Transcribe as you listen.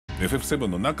FF7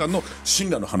 の中の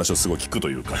神羅の話をすごい聞くと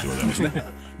いう感じでございますね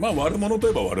まあ悪者と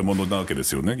いえば悪者なわけで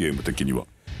すよね、ゲーム的には。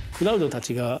クラウドた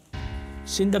ちが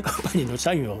神羅カンパニーの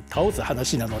社員を倒す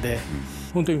話なので、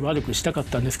本当に悪くしたかっ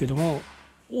たんですけども、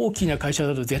大きな会社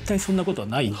だと絶対そんなことは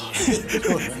ないんで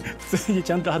普通に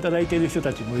ちゃんと働いている人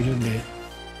たちもいるんで、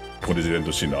プレジデン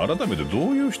ト神羅改めて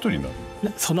どういう人になる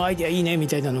の？そのアイデアいいねみ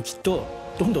たいなのきっと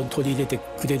どんどん取り入れて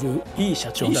くれるいい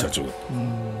社長だ。いい社長だ。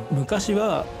昔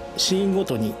はシーンご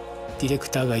とにディレク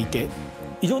ターがいて、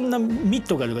いろんなミッ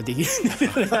ドガルができるんですよ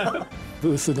ね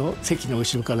ブースの席の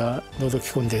後ろから覗き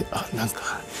込んで、あ、なん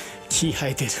か木生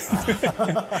えてる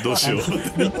どうしよう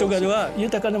ミッドガルは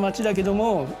豊かな町だけど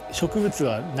も植物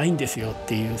はないんですよっ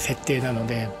ていう設定なの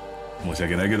で、申し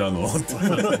訳ないけど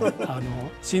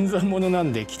新参者な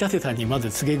んで北瀬さんにま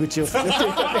ず告げ口をする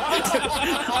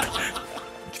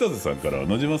北瀬さんから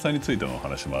野島さんについてのお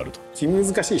話もあると。気難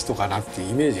しい人かなっていう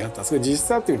イメージがあったんですけど、実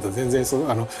際っていうと全然非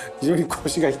常に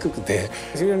腰が低くて、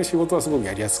非常に仕事はすごく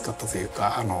やりやすかったという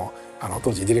か、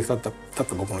当時ディレクターだっ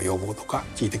た僕の要望とか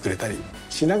聞いてくれたり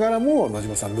しながらも、野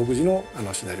島さん独自の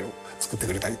シナリオを作って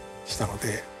くれたりしたの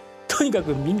で、とにか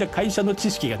くみんな会社の知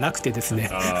識がなくてです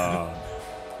ね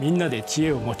みんなで知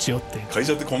恵を持ち寄って、会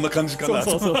社ってこんな感じかな。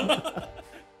そう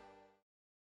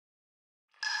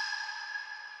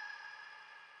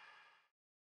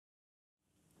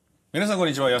皆さんこん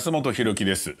にちは、安本博樹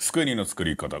です。スクエニの作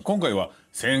り方、今回は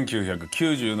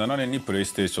1997年にプレイ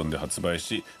ステーションで発売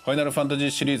し、ファイナルファンタジー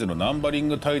シリーズのナンバリン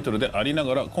グタイトルでありな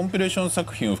がらコンピレーション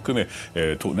作品を含め、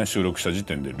収録した時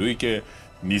点で累計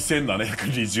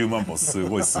2720万本、す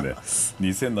ごいですね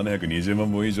2720万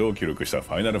本以上を記録したフ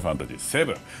ァイナルファンタジ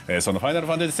ー7、そのファイナル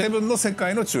ファンタジー7の世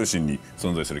界の中心に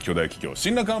存在する巨大企業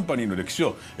神羅カンパニーの歴史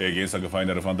を、原作ファイ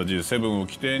ナルファンタジー7を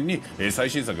起点に、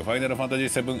最新作ファイナルファンタジー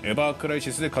7エバークライ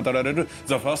シスで語られる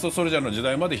ザ・ファーストソルジャーの時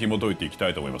代まで紐解いていきた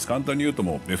いと思います。簡単に言うと、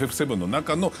もう FF7 の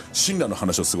中の神羅の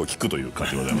話をすごい聞くという感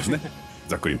じでございますね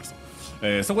ざっくり言います。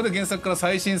そこで原作から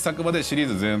最新作までシリー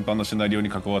ズ全般のシナリオに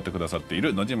関わってくださってい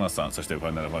る野島さん、そしてフ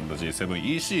ァイナルファンタジー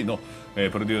 7EC の、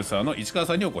プロデューサーの市川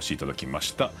さんにお越しいただきま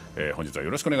した。本日はよ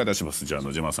ろしくお願いいたします。じゃあ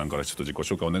野島さんからちょっと自己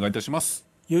紹介お願いいたします。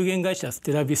有限会社ス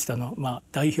テラビスタの、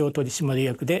代表取締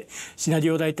役でシナ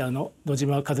リオライターの野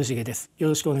島和重です。よ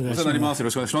ろしくお願いします。お世話になります。よろ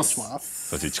しくお願いします。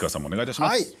そして市川さんもお願いいたし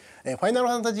ます。はい、ファイナル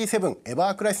ファンタジー7エバ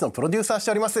ークライシスのプロデューサーし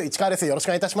ております市川です。よろしくお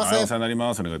願いいたします。はい、お世話になり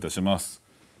ます。お願いいたします。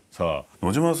さあ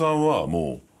野島さんは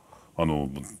もう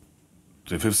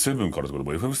FF7 からですけど、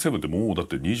FF7 ってもうだっ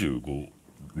て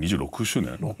26周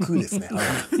年6ですね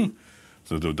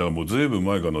それでだからもうずいぶん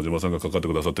前から野島さんがかかって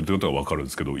くださってるってことが分かるん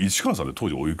ですけど、市川さんって当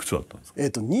時おいくつだったんですか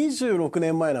？26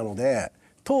年前なので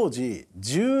当時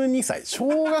12歳、小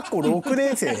学校6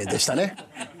年生でしたね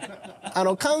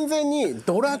完全に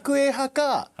ドラクエ派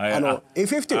か、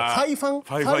FF っていうファイファン。フ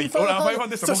ァイファン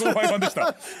でした。僕もファイファンでし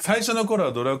た最初の頃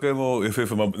はドラクエも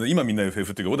FF も、今みんな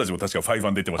FF っていうか、俺たちも確かファイフ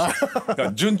ァンで言ってましただか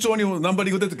ら順調にナンバリ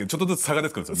ング出てくるとちょっとずつ差が出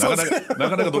てくるんですよ。な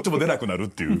かなかどっちも出なくなるっ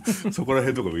ていうそこら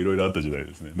辺とかもいろいろあった時代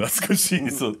ですね。懐かしい。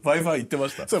そうファイファン言ってま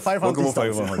した。僕もファ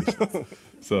イファンでした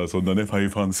さあそんなねファイ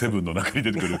ファン7の中に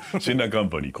出てくる神羅カン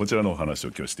パニー、こちらのお話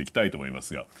を今日していきたいと思いま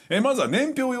すが、まずは年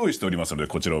表を用意しておりますので、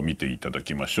こちらを見ていただ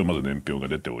きましょう。まず年表が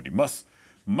出ております。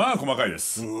まあ細かいで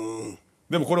す。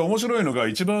でもこれ面白いのが、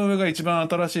一番上が一番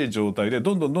新しい状態で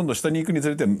どんどん下に行くにつ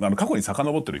れて過去に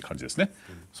遡ってる感じですね。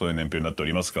そういう年表になってお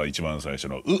りますが、一番最初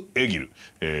のエギル、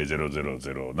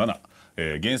0007、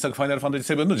原作ファイナルファンタ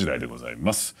ジー7の時代でござい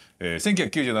ます。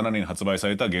1997年に発売さ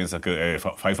れた原作、ファ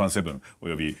イファン7お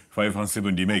よびファイファン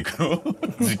7リメイクの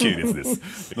時系列で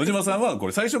す野島さんはこ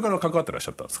れ最初から関わってらっし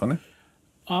ゃったんですかね？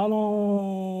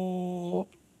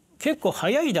結構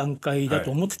早い段階だ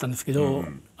と思ってたんですけど、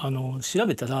調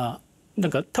べたらな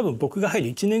んか多分僕が入る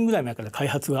1年ぐらい前から開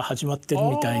発が始まってる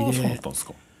みたいで、そうだったんです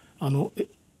か。多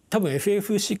分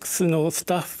FF6 のス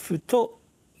タッフ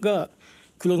が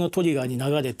クロノトリガーに流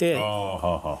れて、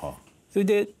それ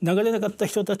で流れなかった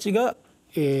人たちが、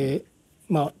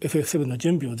FF7 の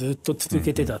準備をずっと続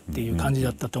けてたっていう感じだ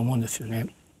ったと思うんですよね。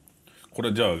こ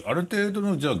れじゃあある程度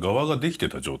の側ができて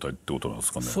た状態ってことなんで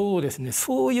すかね？そうですね。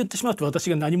そう言ってしまうと私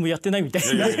が何もやってないみたい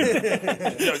な。いや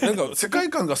なんか世界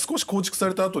観が少し構築さ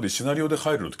れた後でシナリオで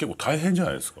入るのって結構大変じゃ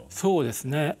ないですか？そうです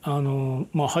ね。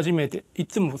初めてい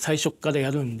つも最初から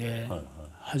やるんで、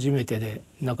初めてで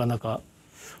なかなか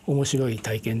面白い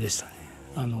体験でしたね。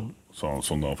そ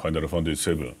んなファイナルファンタジ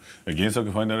ー7、原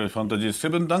作ファイナルファンタジー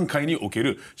7段階におけ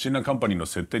る神羅カンパニーの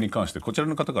設定に関して、こちら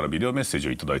の方からビデオメッセージ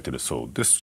をいただいているそうで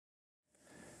す。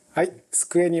はい、ス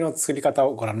クエニの作り方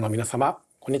をご覧の皆様、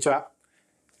こんにちは。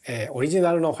オリジ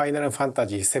ナルのファイナルファンタ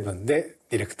ジー7で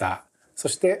ディレクター、そ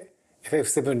して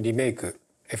FF7 リメイク、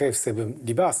FF7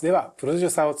 リバースではプロデュー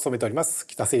サーを務めております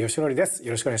北瀬佳範です。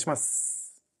よろしくお願いしま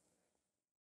す。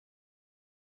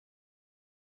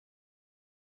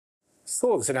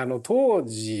そうですね、当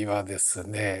時はです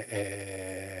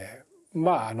ね、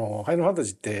まあファイナルファンタ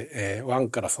ジーって、1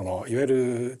からそのいわゆ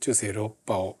る中世ヨーロッ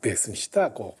パをベースにし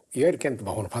たこういわゆる剣と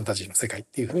魔法のファンタジーの世界っ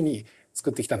ていうふうに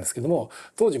作ってきたんですけども、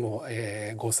当時も、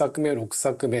5作目6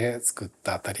作目作っ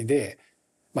たあたりで、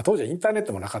まあ、当時はインターネッ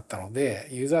トもなかったので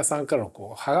ユーザーさんからの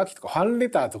こうハガキとかファンレ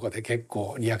ターとかで結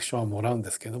構リアクションはもらうんで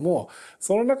すけども、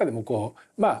その中でもこ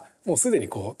うまあもうすでに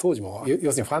こう当時も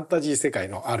要するにファンタジー世界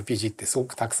の RPG ってすご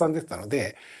くたくさん出てたの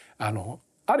で、あ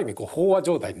る意味こう飽和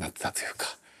状態になってたというか。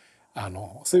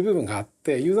そういう部分があっ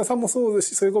てユーザーさんもそうです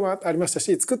し、そういうこともありました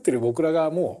し、作ってる僕ら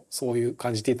側もそういう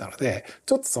感じていたので、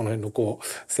ちょっとその辺のこう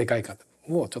世界観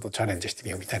をちょっとチャレンジして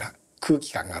みようみたいな空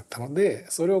気感があったので、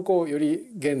それをこうより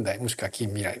現代もしくは近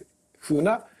未来風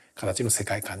な形の世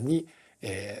界観に、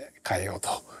変えようと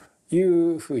い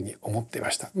うふうに思っていま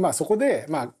した。まあそこで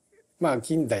まあ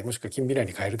近代もしくは近未来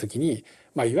に変えるときに、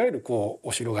まあ、いわゆるこう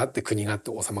お城があって国があっ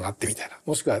て王様があってみたいな、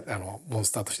もしくはモン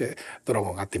スターとしてドラ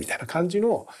ゴンがあってみたいな感じ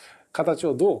の形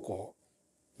をどうこ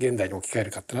う現代に置き換え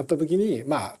るかってなった時に、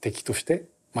まあ敵として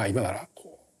まあ今なら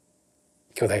こ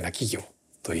う巨大な企業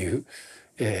という、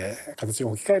形に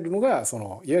置き換えるのがそ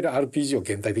のいわゆる RPG を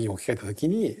現代的に置き換えた時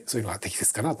にそういうのが適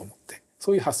切かなと思って、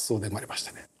そういう発想で生まれまし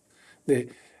たね。で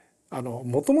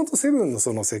もともとセブンの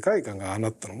その世界観がああな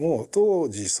ったのも当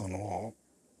時その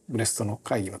ブレストの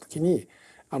会議の時に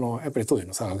やっぱり当時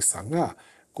の坂口さんが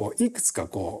こういくつか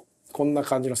こんな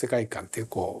感じの世界観っていう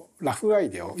こうラフアイ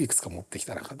デアをいくつか持ってき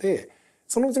た中で、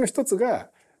そのうちの一つが、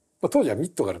まあ、当時はミ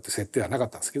ッドガルって設定はなかっ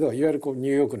たんですけど、いわゆるこうニ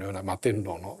ューヨークのような摩天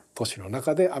楼の都市の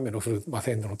中で、雨の降る摩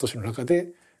天楼の都市の中で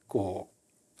こ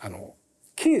う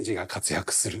刑事が活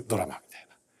躍するドラマみたい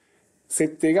な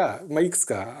設定が、まあ、いくつ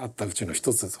かあったうちの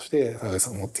一つとして坂口さ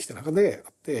んが持ってきた中であ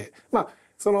って、まあ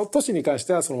その都市に関し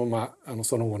てはそのまま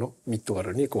その後のミッドガ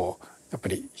ルにこうやっぱ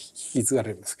り引き継がれ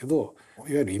るんですけど、いわ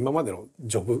ゆる今までの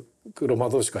ジョブ黒魔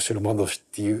導士か白魔導士っ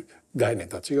ていう概念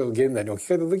とは違う現代に置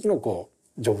き換えた時のこ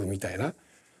うジョブみたいな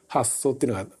発想ってい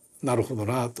うのがなるほど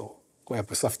なとこうやっ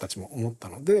ぱりスタッフたちも思った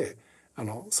ので、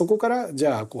そこからじ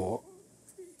ゃあこ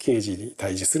う刑事に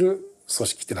対峙する組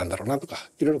織ってなんだろうなとか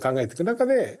いろいろ考えていく中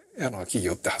で企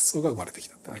業って発想が生まれてき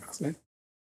たってありますね。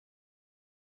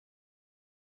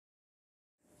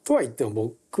とは言って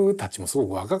も僕たちもすご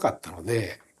く若かったの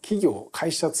で、企業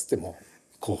会社つっても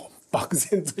こう漠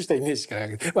然としたイメージしかな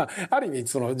いけど、まあある意味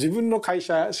その自分の会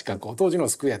社しかこう当時の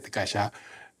スクエアって会社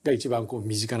が一番こう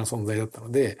身近な存在だった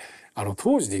ので、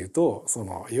当時で言うとそ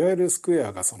のいわゆるスクエ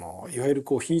アがそのいわゆる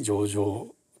こう非上場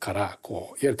から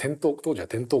こういわゆる当時は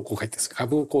店頭公開って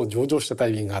株をこう上場したタ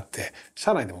イミングがあって、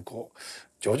社内でもこう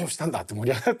上場したんだって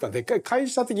盛り上がったんで、会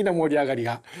社的な盛り上がり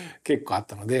が結構あっ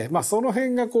たので、まあその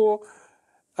辺がこう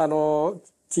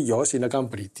企業神羅カン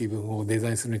パニーっていう部分をデザ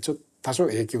インするのにちょっと多少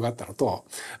影響があったのと、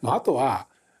まあ、あとは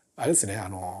あれですね、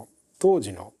当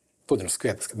時のスク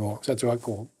エアですけども、社長は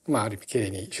こう、まあ、ある意味経営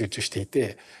に集中してい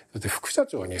て、で副社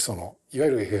長にそのいわ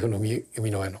ゆる FF の生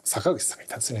みの親の坂口さんがい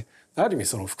たんですね。ある意味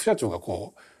その副社長が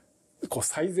こう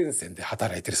最前線で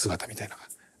働いてる姿みたいなのが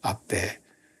あって、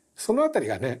そのあたり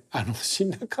がね、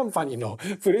神羅カンパニーの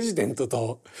プレジデント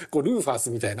とこうルーファース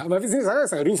みたいな、まあ別に坂口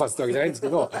さんがルーファースってわけじゃないんですけ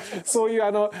ど、そういうい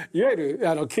わゆる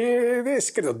経営で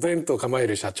しっかりと伝統を構え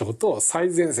る社長と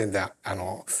最前線で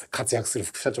活躍する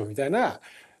副社長みたいな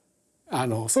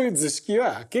そういう図式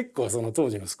は結構その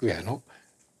当時のスクエアの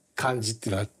感じって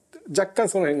いうのは若干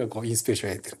その辺がこうインスピレーショ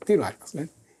ンを得てるっていうのはありますね。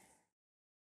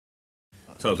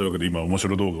さあというわけで今面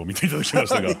白動画を見ていただきまし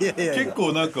たが結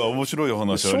構なんか面白いお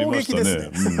話ありましたね。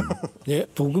ね、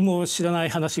僕も知らない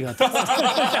話があって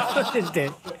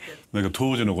なんか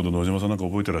当時のこと野島さんなんか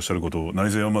覚えてらっしゃることを、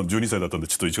内戦はまあ12歳だったんで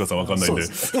ちょっと市川さんわかんないんで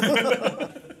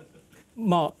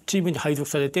まあチームに配属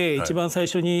されて一番最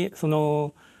初に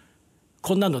こ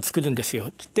んなの作るんですよ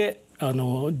って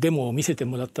デモを見せて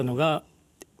もらったのが、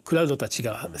クラウドたち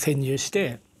が潜入し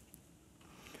て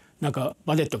なんか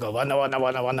バレットがわなわな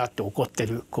わなわなって怒って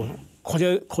るこ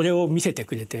れを見せて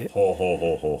くれて、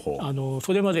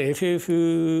それまで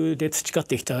FF で培っ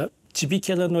てきたチビ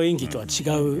キャラの演技とは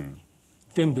違う、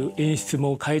全部演出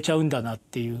も変えちゃうんだなっ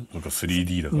ていう、なんか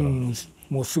 3D だから、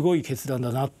もうすごい決断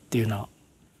だなっていうのは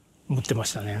思ってま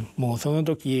したね。もうその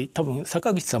時多分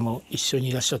坂口さんも一緒に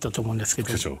いらっしゃったと思うんですけど、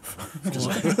ちょ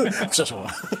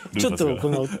っとこ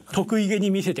の得意げに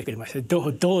見せてくれました。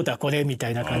どうだこれみた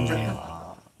いな感じで。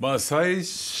まあ最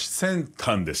先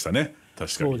端でしたね、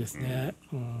確かに。そうですね、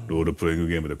ロールプレイング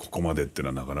ゲームでここまでってい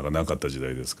うのはなかなかなかった時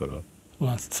代ですから。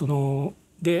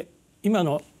で今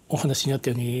のお話にあっ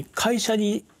たように会社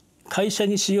に会社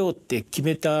にしようって決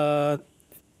めたん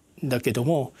だけど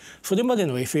も、それまで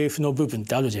の FF の部分っ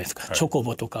てあるじゃないですか、チョコ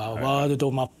ボとかワール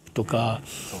ドマップとか、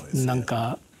なん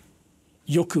か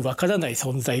よくわからない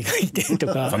存在がいてと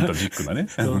かファンタジックなね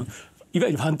いわ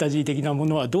ゆるファンタジー的なも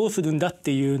のはどうするんだっ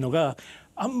ていうのが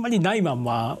あんまりないまん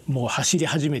まもう走り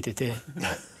始めてて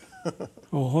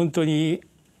もう本当に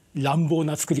乱暴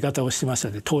な作り方をしてました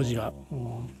ね当時は。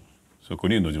そこ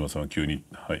に野島さんは急に、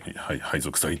配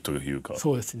属されというか。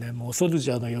そうですね、もうソルジ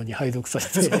ャーのように配属され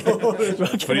て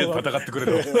とりあえず戦ってくれ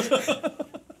とさ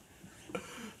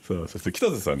あ、そして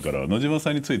北瀬さんから野島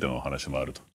さんについてのお話もあ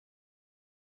ると。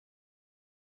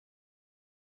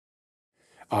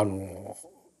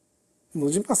野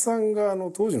島さんが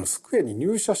当時のスクエアに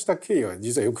入社した経緯は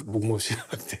実はよく僕も知ら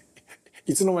なくて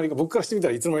いつの間にか僕からしてみた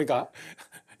らいつの間にか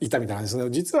いたみたいなんですけど、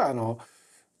実は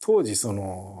当時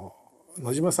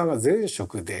野島さんが前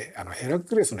職でヘラ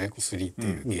クレスのエコ3って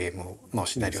いうゲームの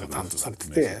シナリオを担当されて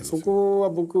て、そこは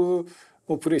僕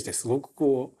もプレイしてすご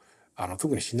く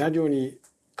特にシナリオに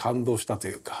感動したと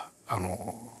いうか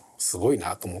すごい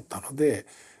なと思ったので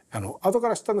後か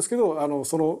ら知ったんですけど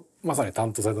まさに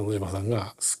担当された野島さん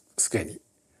がスクエアに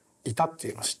いたって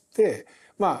いうのを知って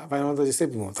ファイナルファンタジ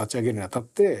ー7を立ち上げるにあたっ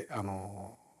て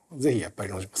ぜひやっぱ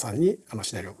り野島さんに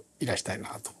シナリオを依頼したいな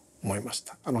と思いまし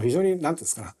た。非常に何ていうんで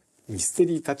すかね、ミステ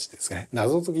リータッチですかね、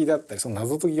謎解きだったりその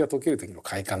謎解きが解ける時の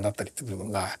快感だったりっていう部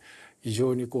分が非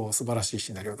常に素晴らしい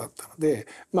シナリオだったので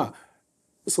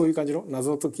そういう感じの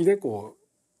謎解きで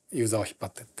ユーザーを引っ張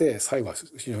っていって最後は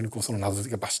非常にその謎解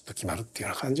きがバシッと決まるっていう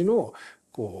ような感じの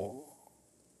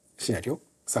シナリオ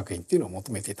作品っていうのを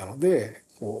求めていたので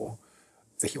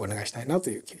ぜひお願いしたいなと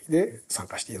いう経緯で参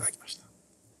加していただきまし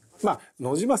た。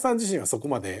野島さん自身はそこ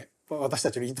まで私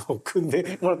たちの意図を組ん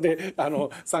でもらって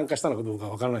参加したのかどうか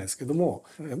わからないですけども、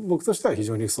僕としては非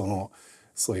常にそ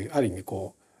ういうある意味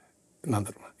なん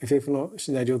だろうな FF の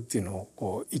シナリオっていうの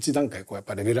を一段階やっ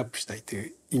ぱレベルアップしたいとい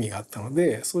う意味があったの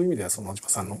で、そういう意味では野島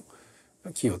さんの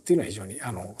企業っていうのは非常に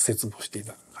切望してい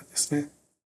た感じですね。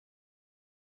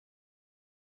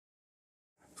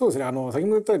そうですね、先ほど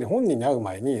言ったように本人に会う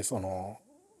前に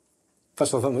田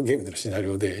代さんのゲームでのシナリ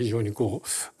オで非常に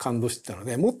感動してたの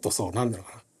で、もっとなんだろう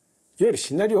かな、いわゆる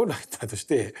シナリオライターとし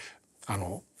て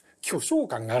巨匠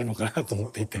感があるのかなと思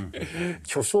っていて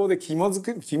巨匠で気難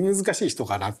しい人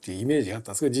かなっていうイメージがあっ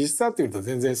たんですけど、実際っていうと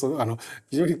全然非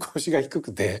常に腰が低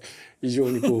くて非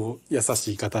常に優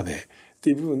しい方でっ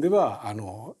ていう部分ではイ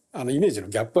メージの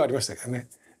ギャップはありましたけどね。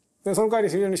でその代わり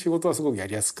非常に仕事はすごくや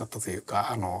りやすかったという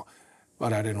か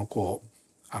我々の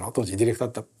当時ディレクタ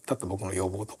ーだった僕の要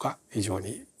望とか非常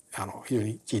に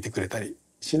聞いてくれたり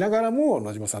しながらも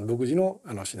野島さん独自の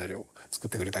シナリオを作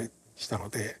ってくれたりしたの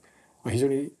で、非常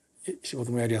に仕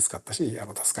事もやりやすかったし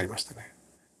助かりましたね。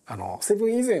セブ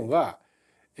ン以前は、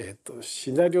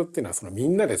シナリオっていうのはみ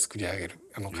んなで作り上げる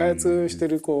開発して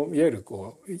るいわゆる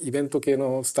イベント系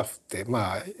のスタッフって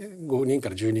5人か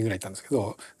ら10人ぐらいいたんですけ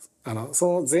ど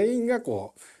その全員が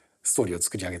ストーリーを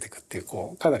作り上げていくってい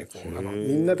うかなり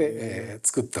みんなで、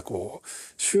作った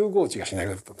集合値がシナリ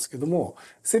オだったんですけども、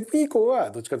セブン以降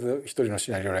はどっちかというと一人のシ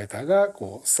ナリオライターが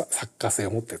作家性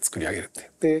を持って作り上げるっ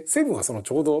てでセブンはち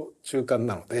ょうど中間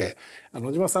なので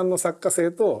野島さんの作家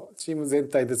性とチーム全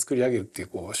体で作り上げるっていう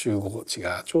集合値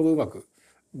がちょうどうまく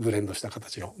ブレンドした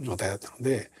形の状態だったの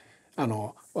で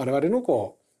我々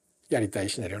のやりたい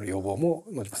シナリオの要望も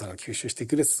野島さんが吸収して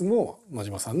くれつつも野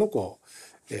島さんの持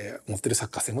ってる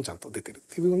作家性もちゃんと出てるっ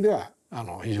ていう部分では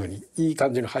非常にいい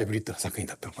感じのハイブリッドな作品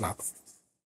だったのかなと。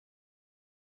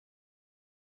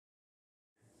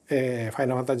ファイナ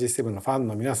ルファンタジー7のファン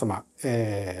の皆様、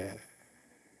現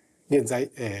在、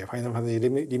ファイナルファンタジ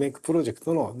ーリメイクプロジェク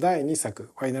トの第2作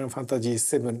ファイナルファンタジー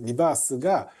7リバース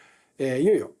が、いよ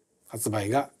いよ発売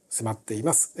が迫ってい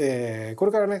ます。こ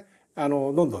れからねど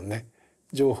んどんね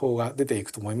情報が出てい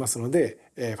くと思いますので、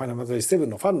ファイナルファンタジー7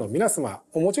のファンの皆様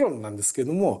もちろんなんですけ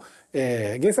ども、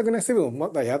原作ね7をま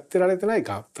だやってられてない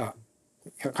方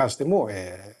に関しても、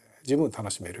十分楽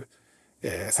しめる、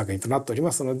作品となっており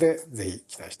ますのでぜひ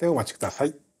期待してお待ちくださ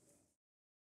い。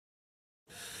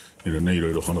いろ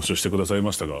いろ話をしてください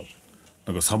ましたが、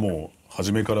なんかさも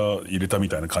初めから入れたみ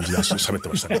たいな感じで喋って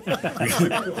ましたね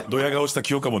ドヤ顔した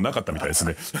記憶はもうなかったみたいです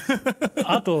ね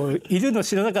あといるの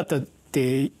知らなかったっ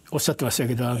ておっしゃってました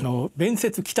けど面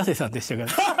接北瀬さんでしたか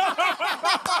ら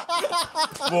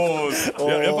もう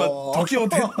やっぱ時を忘れ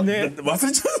ちゃうんで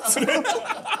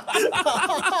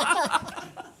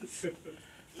す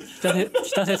ね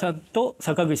北瀬さんと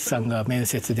坂口さんが面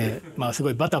接です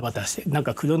ごいバタバタしてなん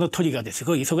かクロノトリガーです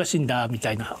ごい忙しいんだみ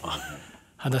たいな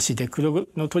話でクロ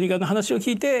ノトリガーの話を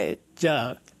聞いてじ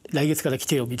ゃあ来月から来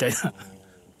てよみたい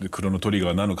なでクロノトリ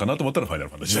ガーなのかなと思ったらファイナル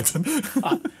ファンタジー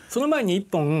だった。その前に一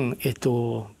本、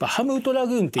バハムートラ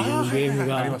グーンっていうゲーム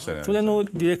が、それの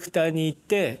ディレクターに行っ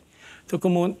て、そこ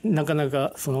もなかな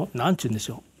かなんて言うんでし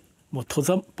ょう、もう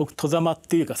僕戸ざまっ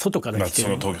ていうか外から来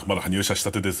て、まだ入社し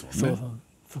たてですもんね。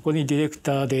そこにディレク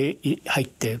ターで入っ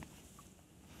て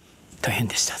大変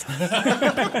でした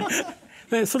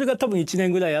でそれが多分1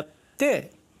年ぐらいあっ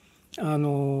て、な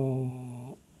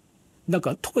ん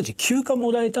か当時休暇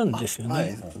もらえたんですよね。は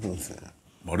い、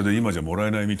まるで今じゃもら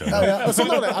えないみたいな。いやそん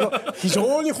なことない。非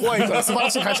常にホワイトな素晴ら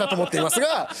しい会社だと思っています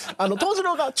が、当時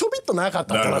のがちょびっと長かっ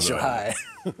たって話は。は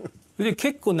い。で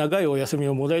結構長いお休み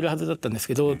をもらえるはずだったんです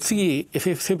けど、次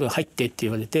FF7 入ってって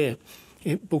言われて、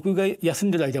僕が休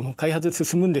んでる間も開発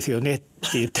進むんですよねっ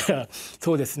て言ったら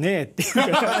そうですねって言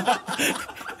うから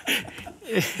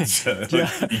じ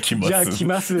ゃあ来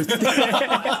ますって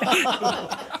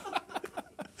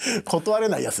断れ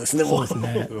ないやつですね。もうそう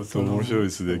ですね。面白いで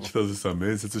すね。北瀬さん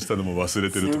面接したのも忘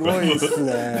れてるとか。すごいです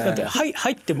ね。だって入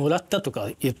ってもらったとか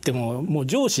言ってももう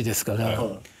上司ですから、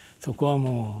そこは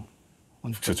も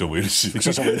う副社長もいるし。ち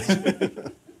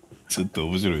ょっと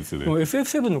面白いですよね。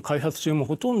FF7 の開発中も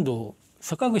ほとんど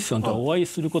坂口さんとはお会い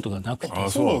することがなくて、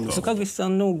坂口さ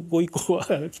んのご意向は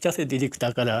北瀬ディレクタ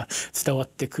ーから伝わっ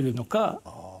てくるのか、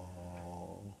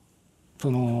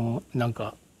なん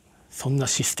かそんな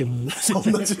システム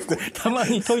たま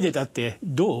にトイレだって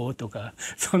どうとか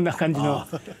そんな感じの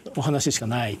お話しか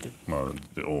ないと。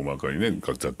大まかにね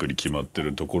ざっくり決まって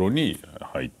るところに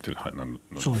入って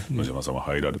野島さんは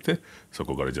入られて、そ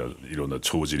こからじゃあいろんな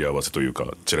帳尻合わせというか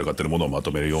散らかってるものをま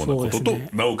とめるようなことと、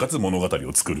なおかつ物語を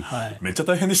作る、めっちゃ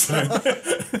大変でしたね。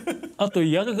あと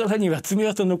やるからには爪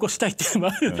痕残したいっていうのも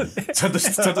あるので、ちゃんとし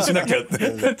なきゃってち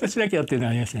ゃんとしなきゃっていうの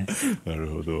はありますね。なる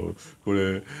ほど。こ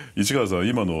れ市川さん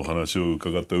今のお話を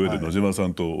伺った上で野島さ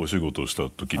んとお仕事をした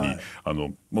時に、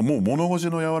もう物腰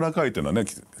の柔らかいというのはね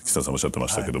北さんおっしゃってま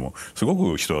したけども、すご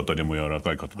く人当たりも柔ら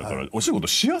かい方だから、お仕事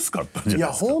しやすかったんじゃない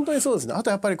ですか。いや本当にそうですね。あ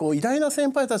とやっぱり偉大な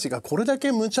先輩たちがこれだ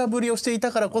け無茶ぶりをしてい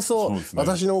たからこそ、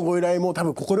私のご依頼も多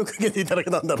分快く受けていただ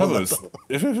けたんだろうなと。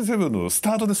FF7 のス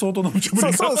タートで相当な無茶ぶ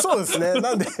りがそうですね。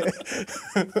なんで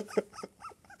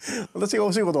私が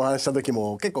お仕事をお話した時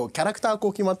も結構キャラクタ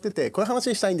ー決まってて、こういう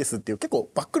話したいんですっていう結構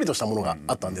ばっくりとしたものが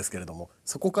あったんですけれども、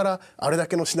そこからあれだ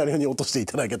けのシナリオに落としてい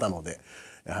ただけたので、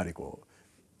やはり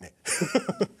ね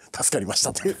助かりまし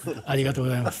たという。ありがとうご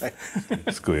ざいます。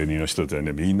スクエニの人って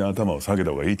ねみんな頭を下げ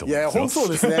た方がいいと思うんですよ。いや本当そう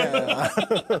ですね。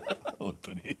本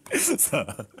当に。さ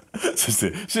あそ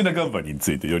して神羅カンパニーに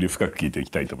ついてより深く聞いてい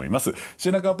きたいと思います。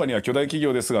神羅カンパニーは巨大企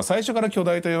業ですが、最初から巨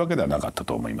大というわけではなかった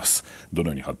と思います。どの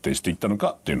ように発展していったの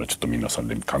かというのはちょっと皆さん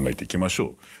で考えていきましょ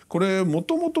う。これも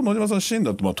ともと野島さん神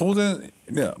羅って当然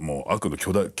ねもう悪の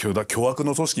巨悪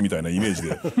の組織みたいなイメージ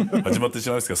で始まってし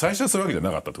まいますけど、最初はそういうわけじ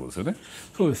ゃなかったってことですよね。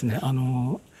そうですね。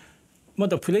ま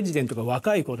だプレジデントが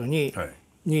若い頃に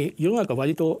世の中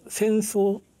割と戦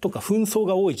争とか紛争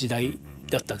が多い時代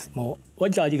だったんです。もう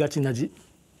割とありがちな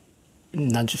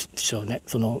なんでしょうね、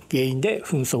その原因で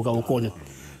紛争が起こる。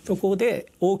そこ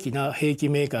で大きな兵器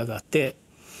メーカーがあって、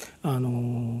そ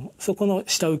この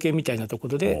下請けみたいなとこ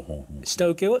ろで下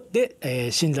請け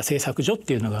で神羅製作所っ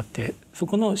ていうのがあって、そ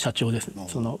この社長です。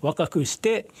その若くし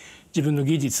て自分の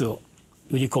技術を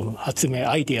売り込む発明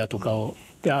アイデアとかを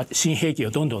で新兵器を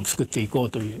どんどん作っていこ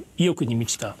うという意欲に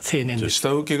満ちた青年です。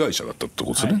下請け会社だったって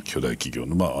ことですね、はい、巨大企業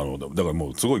の、だからも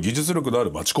うすごい技術力のあ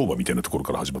る町工場みたいなところ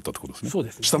から始まったってことですね。そう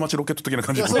ですね。下町ロケット的な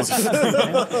感じですね。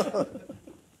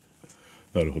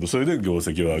なるほど。それで業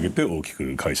績を上げて大き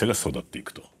く会社が育ってい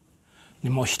くと。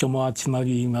でも人も集ま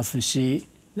りますし、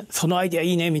そのアイデア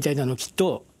いいねみたいなのきっ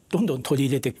とどんどん取り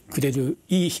入れてくれる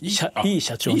いい社長だった。いい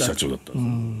社長だった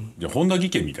んです。じゃあ本田技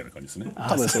研みたいな感じですね。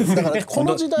多分そうです。だからこ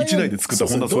の時代一代で作った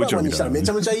本田総一郎みたいな。めち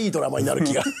ゃめちゃいいドラマになる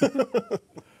気が。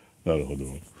なるほど。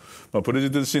プレジ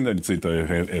デント神羅については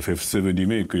FF7 リ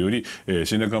メイクより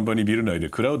神羅カンパニービル内で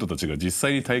クラウドたちが実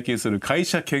際に体験する会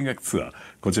社見学ツアー、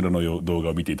こちらの動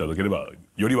画を見ていただければ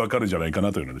よりわかるんじゃないか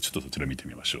なというので、ちょっとそちら見て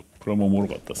みましょう。これはもうおもろ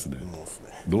かったですね。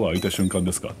ドア開いた瞬間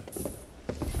ですか。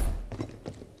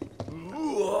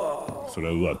それ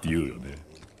はうわって言うよね。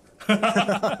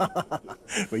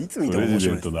いつ見ても面白いです。プレジ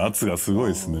デントの圧がすごい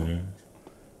ですね。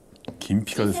金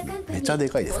ピカですね。めちゃで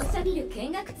かいですから。見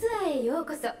学ツアーへよう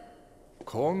こそ。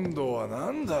今度は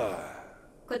なんだ。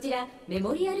こちらメ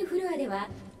モリアルフロアでは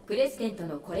プレジデント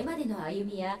のこれまでの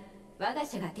歩みや我が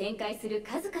社が展開する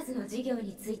数々の事業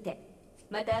について、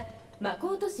また魔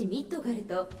法都市ミッドガル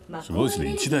と魔法エネルギ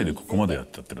ーについて、すごいですね。1台でここまでやっ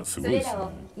たってのはすごいですね。それら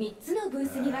を3つのブー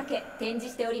スに分け展示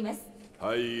しております。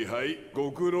はいはい、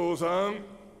ご苦労さん。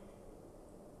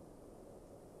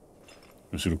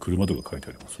後ろ車とか書いて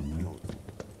ありますよね。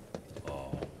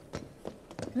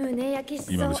胸焼けし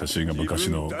そう。今の写真が昔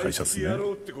の会社ですね。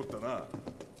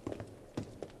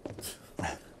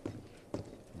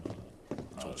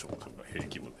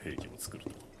兵器も作る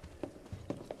と。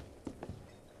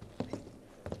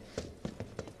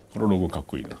このロゴかっ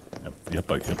こいいな。やっ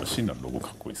ぱ神羅のロゴ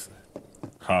かっこいいですね。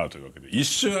はあ、というわけで一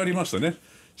瞬ありましたね。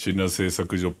神羅製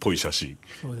作所っぽい写真。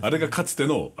あれがかつて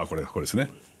のこれです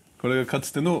ね。これがか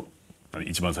つての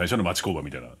一番最初の町工場み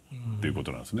たいなっていうこ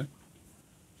となんですね。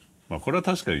まあこれは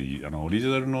確かにオリジ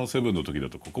ナルのセブンの時だ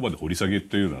とここまで掘り下げっ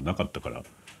ていうのはなかったから、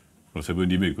セブン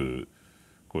リメイク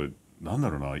これなんだ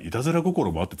ろうな、いたずら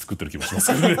心もあって作ってる気もしま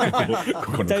すけどね。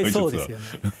ここの解説は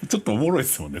ちょっとおもろいで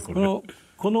すもんねこれ。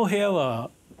この部屋は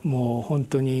もう本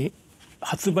当に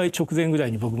発売直前ぐら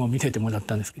いに僕も見せてもらっ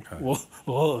たんですけど、はい、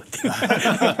おって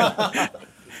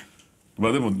ま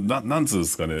あでもなんつうんで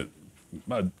すかね、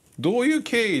まあどういう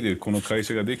経緯でこの会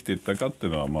社ができていったかってい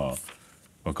うのはまあ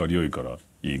分かりよいから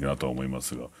いいなとは思いま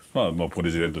すが、まあプ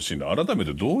レジデント神羅改め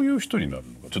てどういう人になる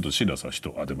のか、ちょっと神羅さん人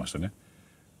当てましたね。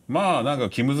まあなんか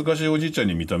気難しいおじいちゃん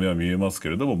に見た目は見えますけ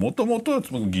れども、もともとは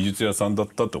技術屋さんだっ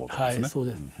たってことですね。はい、そう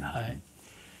です、はい、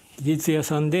技術屋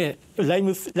さんでライ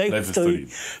フストリ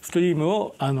ーム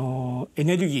をエ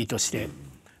ネルギーとして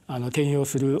転用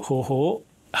する方法を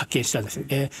発見したんです。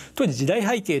当時時代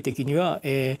背景的には、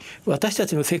私た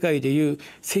ちの世界でいう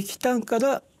石炭か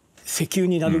ら石油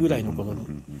になるぐらいの頃の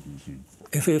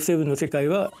FF7 の世界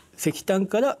は石炭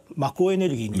から魔法エネ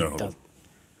ルギーに行った。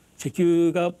石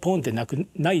油がポンってな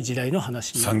い時代の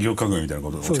話。産業革命みたいな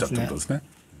ことが起きたってことですね。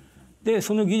で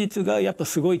その技術がやっぱ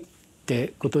すごいっ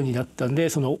てことになったんで、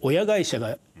その親会社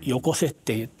がよこせっ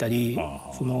て言ったり、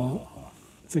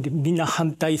それでみんな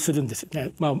反対するんですよ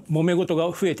ね。まあ揉め事が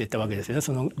増えていったわけですよね。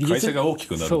その技術会社が大き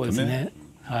くなるとね。そうですね。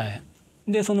はい。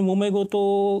でその揉め事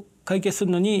を解決す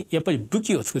るのにやっぱり武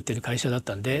器を作ってる会社だっ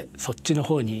たんで、そっちの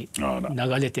方に流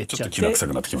れてっちゃって、ちょっときな臭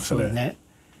くなってきましたね。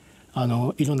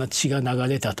いろんな血が流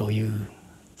れたという、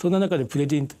そんな中でプレ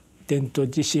ジデント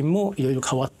自身もいろいろ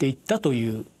変わっていったとい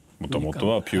う。もともと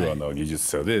はピュアな技術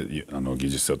者で、技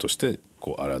術者として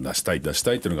出したいっ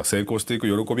ていうのが成功してい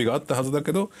く喜びがあったはずだ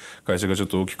けど、会社がちょっ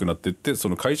と大きくなっていって、そ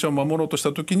の会社を守ろうとし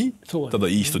た時にただ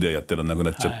いい人ではやってらんなく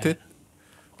なっちゃって、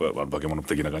化け物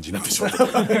的な感じになってしまった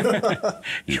と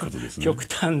いうことですね。極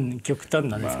端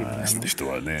なんですけどね。人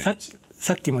はね、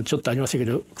さっきもちょっとありましたけ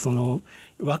ど、その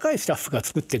若いスタッフが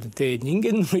作ってるって人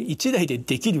間の一代で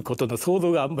できることの想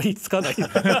像があんまりつかない。確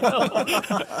か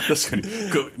に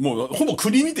もうほぼ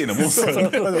国みたいなもんですから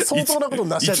ね。相当なことに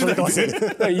なっちゃってますね。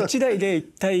一代で一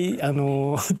体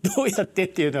どうやってっ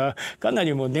ていうのはかな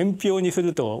りもう年表にす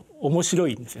ると面白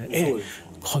いんですよね。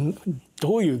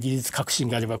どういう技術革新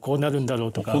があればこうなるんだろ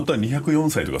うとか。本当は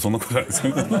204歳とかそんなことなんです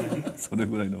よ。それ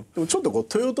ぐらいの。でもちょっと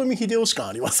豊臣秀吉感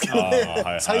ありますけど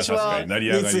ね。最初は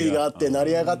熱意があって成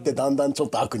り上がってだんだんちょっ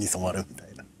と悪に染まるみた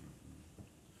いな。わ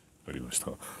かりました。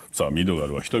さあミドガ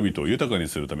ルは人々を豊かに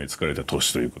するために作られた都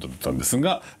市ということだったんです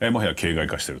が、もはや形骸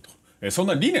化していると。そん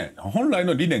な理念、本来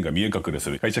の理念が見え隠れす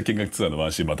る会社見学ツアーのワ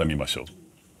ンシーンまた見ましょう。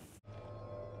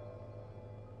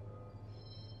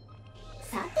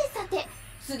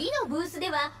次のブースで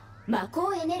は魔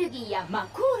法エネルギーや魔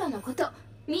航路のこと、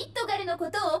ミッドガルのこ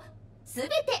とを全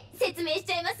て説明し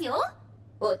ちゃいますよ。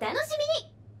お楽しみ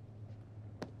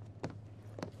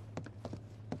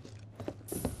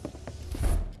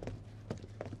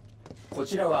に。こ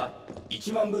ちらは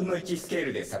1万分の1スケー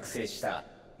ルで作成した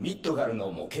ミッドガル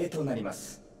の模型となりま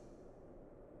す。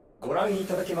ご覧い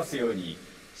ただけますように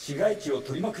市街地を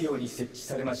取り巻くように設置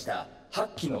されました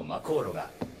8基の魔航路が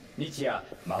日夜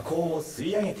魔法を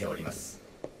吸い上げております。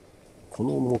こ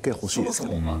の模型欲しいですね。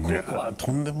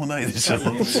とんでもないでしょ。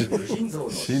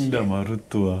神羅丸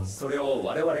とは。それを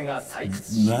我々が採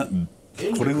掘し、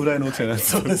これぐらいの大きさな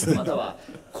んですね。または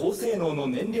高性能の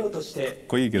燃料として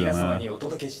皆様にお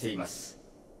届けしています。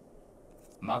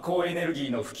魔法エネルギ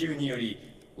ーの普及により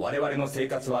我々の生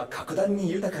活は格段に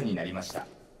豊かになりました。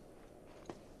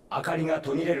明かりが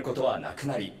途切れることはなく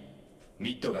なり、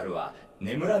ミッドガルは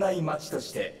眠らない街と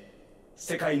して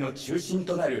世界の中心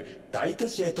となる大都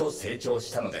市へと成長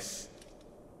したのです。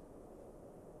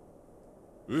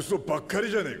嘘ばっか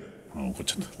りじゃねえか。怒っ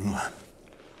ちゃった。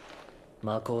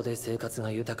魔法で生活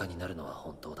が豊かになるのは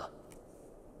本当だ。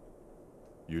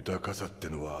豊かさって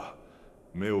のは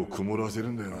目を曇らせる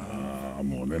んだよな。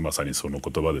もうね、まさにその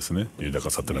言葉ですね。豊か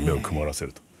さってのは目を曇らせ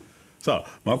ると。さ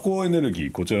あ魔法エネルギ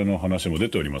ー、こちらの話も出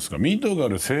ておりますが、ミッドガ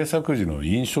ル制作時の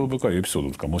印象深いエピソー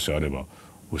ドとかもしあれば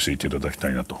教えていただき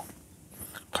たいなと。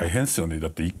大変ですよね。だ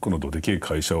って一個のどでけえ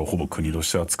会社をほぼ国と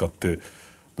して扱って、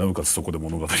なおかつそこで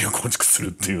物語を構築す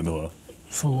るっていうのは。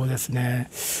そうですね。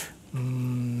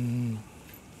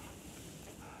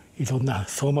いろんな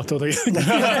走馬灯のようにいや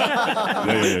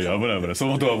危ない走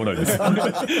馬灯は危ないです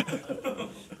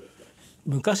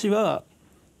昔は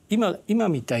今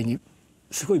みたいに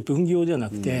すごい分業じゃな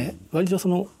くて、割とそ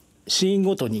のシーン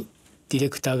ごとにディレ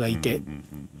クターがいて、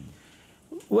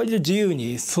割と自由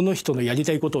にその人のやり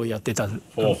たいことをやって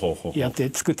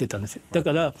作ってたんですよ。だ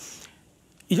から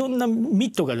いろんな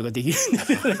ミッドガルができるんで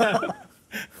すよ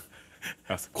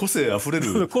個性あふれ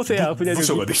る部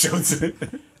署ができちゃうんですね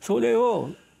それを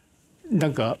な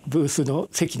んかブースの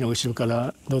席の後ろか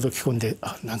ら覗き込んで、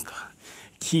なんか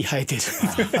木生えてる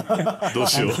どう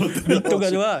しようミッドガ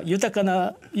ルは豊か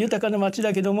な町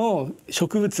だけども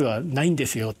植物はないんで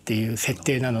すよっていう設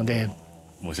定なので、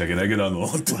申し訳ないけど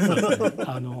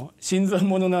新参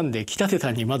者なんで北瀬さ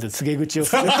んにまず告げ口を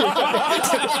する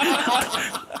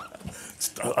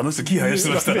あの人木生やして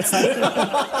ました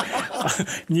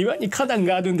庭に花壇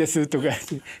があるんですとか、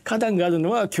花壇がある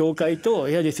のは教会と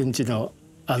エアリスんちの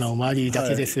周りだ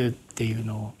けですっていう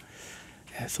のを、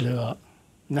それは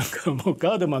なんかもう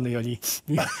ガードマンのように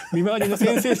見回りの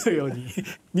先生のように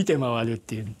見て回るっ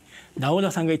ていう。直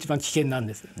田さんが一番危険なん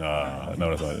です。直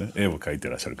田さんはね、絵を描いて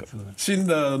らっしゃるから。神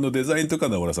羅のデザインとか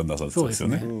直田さんなさってですよ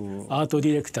ね。アートデ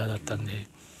ィレクターだったんで。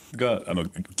が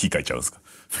木描いちゃうんですか。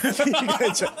木描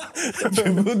いちゃう。自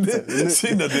分で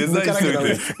神羅デザインしておい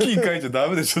て木描いちゃダ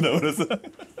メでしょ直田さん。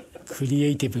クリエ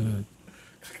イティブ。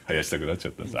生やしたくなっちゃ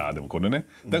ったんです。でもこれね、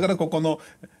だからここの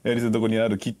エリスのとこにあ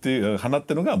る木っていう花っ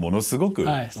てのがものすごく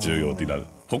重要になる。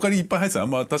他にいっぱい入ってたらあ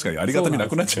んま確かにありがたみな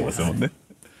くなっちゃいますもんね。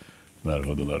なる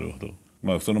ほ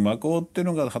ど。その魔法っていう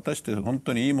のが果たして本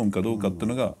当にいいもんかどうかっていう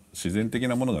のが自然的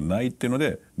なものがないっていうの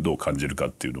でどう感じるかっ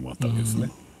ていうのもあったわけですね。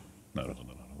なるほ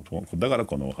ど。だから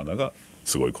このお花が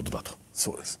すごいことだと。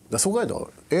そうです。そう考える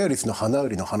とエアリスの花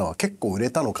売りの花は結構売れ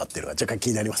たのかっていうのが若干気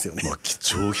になりますよね。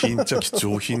貴重品っちゃ貴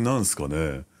重品なんですか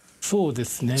ね。そうで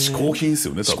すね。嗜好品です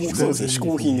よね。多分ね。そうですね。嗜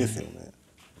好品ですよね。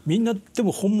みんなで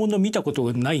も本物見たこと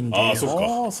がないんで、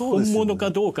本物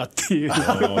かどうかっていう。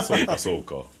そう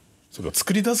か。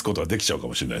作り出すことはできちゃうか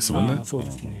もしれないですもんね。そう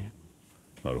ですね。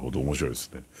なるほど、面白いで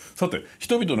すね。さて、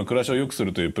人々の暮らしを良くす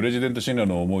るというプレジデント神羅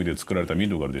の思いで作られたミッ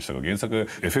ドガルでしたが、原作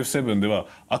FF7 では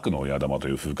悪の親玉と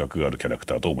いう風格があるキャラク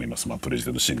ターと思います。プレジ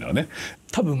デント神羅はね。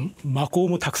多分魔法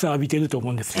もたくさん浴びてると思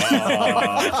うんですよ。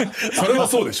それは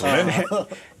そうでしょうね。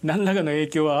何らかの影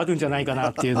響はあるんじゃないか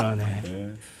なっていうのはね。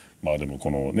でも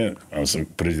このね、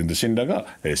プレジデント神羅が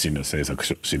神羅製作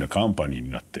所神羅カンパニー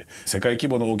になって世界規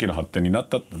模の大きな発展になっ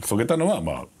た遂げたの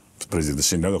はプレジデント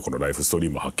神羅がこのライフストリ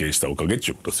ームを発見したおかげって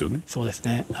いうことですよね。そうです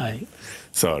ね。はい。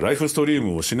さあライフストリー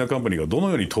ムを神羅カンパニーがどの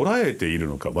ように捉えている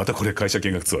のか、またこれ会社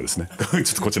見学ツアーですね。ちょっ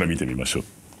とこちら見てみましょう。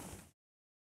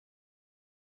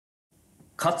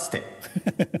かつて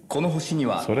この星に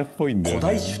は古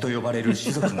代種と呼ばれる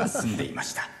種族が住んでいま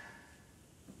した。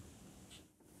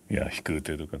いや飛空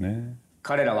艇とかね。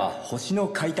彼らは星の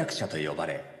開拓者と呼ば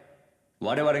れ、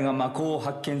我々が魔法を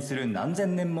発見する何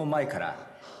千年も前か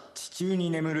ら地中に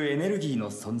眠るエネルギー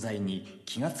の存在に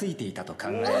気がついていたと考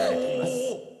えられています。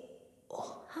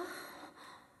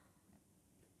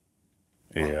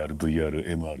AR、VR、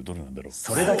MR どれなんだろう。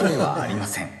それだけではありま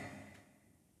せん。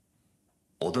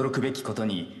驚くべきこと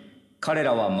に彼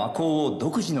らは魔法を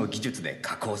独自の技術で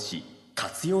加工し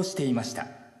活用していました。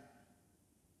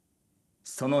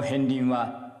その片鱗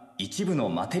は一部の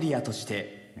マテリアとし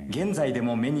て現在で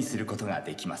も目にすることが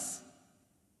できます。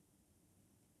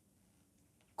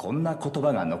こんな言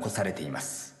葉が残されていま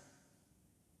す。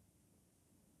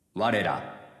我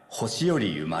ら星よ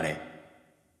り生まれ、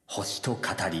星と語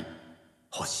り、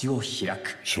星を開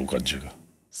く。召喚獣が。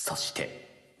そし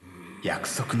て約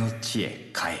束の地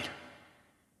へ帰る。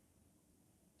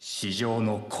至上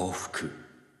の幸福、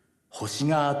星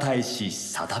が与えし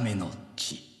定めの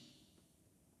地。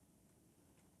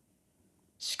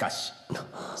しかし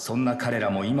そんな彼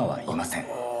らも今はいません。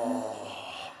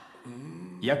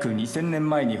約2000年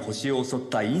前に星を襲っ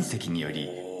た隕石により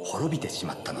滅びてし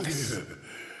まったのです。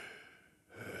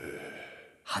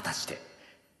果たして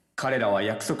彼らは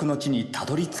約束の地にた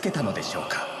どり着けたのでしょう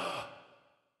か。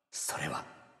それは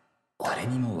誰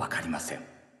にも分かりません。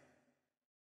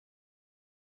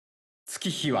月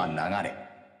日は流れ、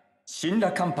神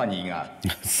羅カンパニーが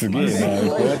すげえな、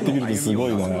こうやって見るとすご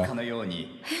いな。かのよう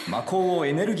に魔法を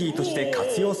エネルギーとして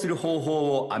活用する方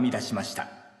法を編み出しました。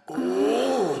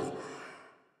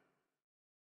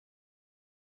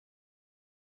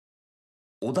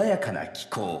穏やかな気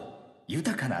候、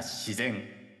豊かな自然、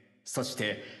そし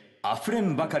てあふれ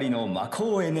んばかりの魔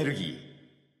法エネルギー。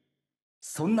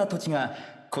そんな土地が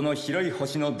この広い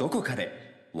星のどこか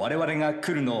で我々が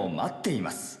来るのを待っていま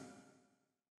す。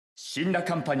神羅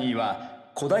カンパニー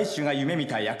は古代種が夢見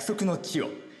た約束の地を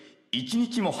一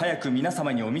日も早く皆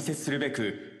様にお見せするべ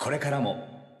く、これから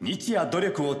も日夜努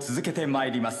力を続けてま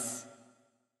いります。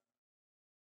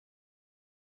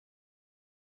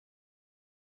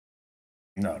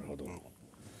なるほど。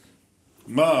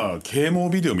まあ啓蒙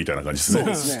ビデオみたいな感じ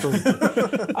ですね。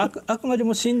あくまで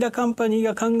も神羅カンパニー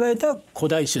が考えた古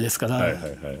代種ですから、はいはいは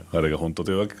い、あれが本当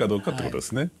というわけかどうかってことで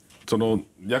すね。はい、その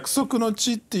約束の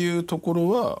地っていうところ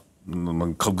は、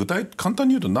簡単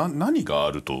に言うと何が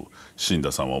あると神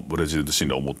羅さんはプレジデント神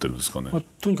羅を思ってるんですかね。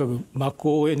とにかく魔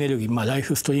法エネルギー、ライ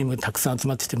フストリームたくさん集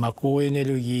まってて、魔法エネ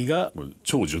ルギーが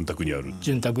超潤沢にある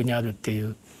ってい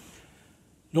う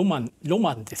ロマン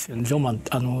ですよね。ロマン、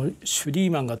シュリ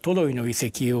ーマンがトロイの遺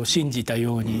跡を信じた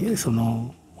ように、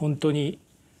本当に、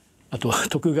あとは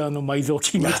徳川の埋蔵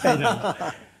金みたい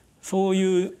なそう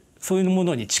いうも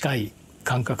のに近い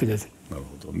感覚です。なる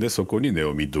ほど。でそこにネ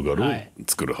オミッドガルを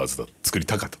作るはずだ、作り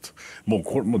たかったと。もう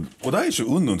古代種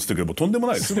うんぬんつってけどとんでも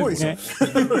ないですね。すごいね。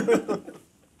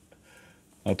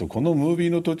あとこのムービー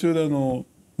の途中で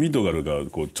ミッドガルが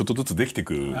こうちょっとずつできて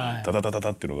くる、タタタタ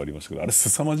タっていうのがありましたけど、あれ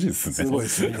凄まじいですね。すごいで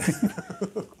すね。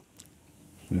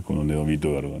でこのネオミッ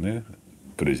ドガルがね、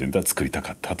プレジデントは作りた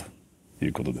かったとい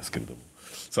うことですけれども。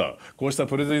さあこうした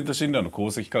プレジデント神羅の功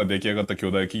績から出来上がった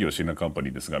巨大企業神羅カンパ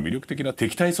ニーですが、魅力的な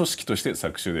敵対組織として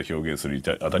作中で表現するに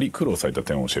あたり苦労された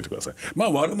点を教えてください。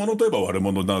悪者といえば悪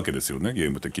者なわけですよね、ゲ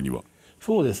ーム的には。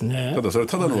そうですね。ただそれ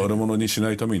ただの悪者にしな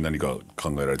いために何か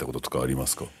考えられたこととかありま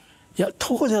すか。いや、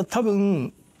当時は多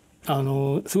分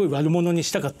すごい悪者に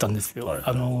したかったんですよ。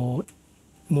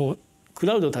もうク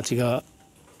ラウドたちが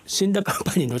神羅カン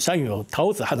パニーの社員を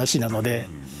倒す話なので、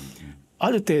あ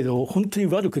る程度本当に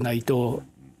悪くないと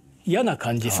嫌な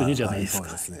感じするじゃないです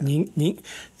か。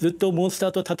ずっとモンスタ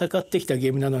ーと戦ってきたゲ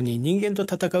ームなのに人間と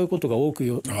戦うことが多く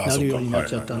なるようになっ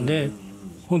ちゃったんで、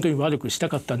本当に悪くした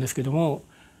かったんですけども、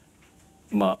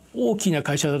大きな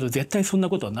会社だと絶対そんな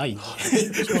ことはないんで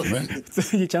普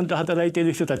通にちゃんと働いてい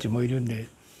る人たちもいるんで、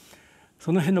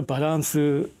その辺のバラン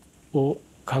スを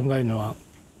考えるのは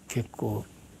結構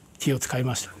気を使い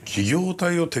ましたね。企業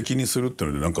体を敵にするってい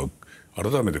うので、なんか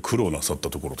改めて苦労なさっ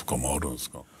たところとかもあるんです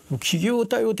か。企業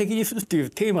体を敵にするっていう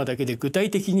テーマだけで具体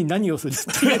的に何をする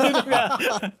っていうのが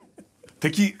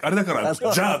敵あれだからじ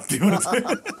ゃあって言われて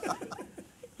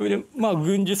それで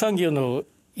軍需産業の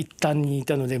一端にい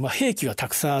たので、兵器はた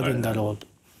くさんあるんだろうと。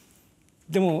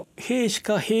でも兵士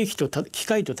か兵器と機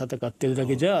械と戦ってるだ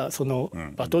けじゃその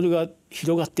バトルが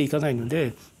広がっていかないの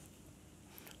で、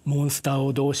モンスター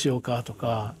をどうしようかと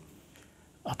か、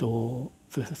あと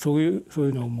そういう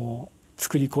のをもう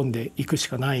作り込んでいくし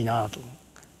かないなと。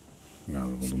なる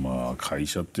ほど。会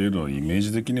社っていうのはイメー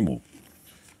ジ的にも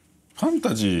ファン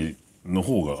タジーの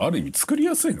方がある意味作り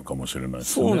やすいのかもしれないで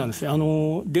すね。そうなんです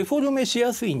よ。デフォルメし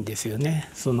やすいんですよね。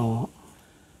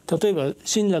例えば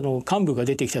神羅の幹部が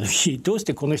出てきた時、どうし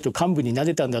てこの人幹部にな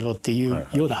れたんだろうっていう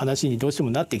ような話にどうしても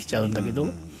なってきちゃうんだけど、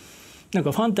なん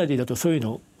かファンタジーだとそういう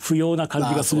の不要な感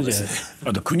じがするじゃないですか。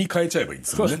あと国変えちゃえばいいんで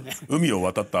すよね。海を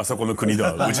渡ったあそこの国で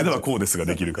はうちではこうですが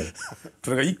できるから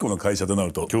それが一個の会社とな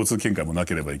ると共通見解もな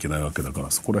ければいけないわけだか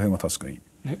ら、そこら辺は確かに、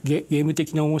ゲーム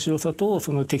的な面白さと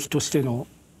その敵としての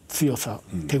強さ、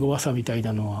手強さみたい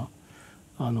なのは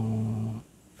本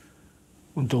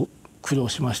当苦労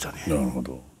しましたね。なるほ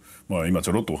ど。今ち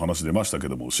ょろっとお話出ましたけ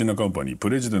ども、神羅カンパニープ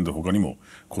レジデント他にも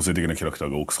個性的なキャラクタ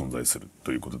ーが多く存在する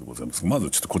ということでございます。まず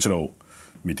ちょっとこちらを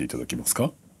見ていただけます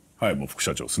か。はい、もう副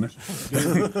社長ですね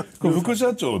副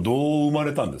社長どう生ま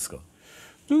れたんですか。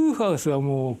ルーハウスは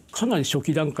もうかなり初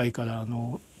期段階から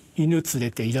犬連れ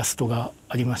てイラストが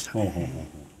ありましたね。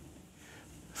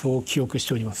そう記憶し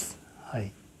ております。は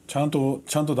い、ちゃんと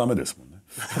ダメですも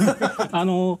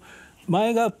んね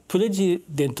前がプレジ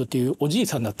デントっていうおじい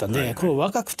さんだったんで、この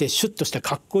若くてシュッとした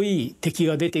かっこいい敵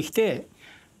が出てきて、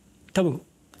多分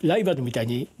ライバルみたい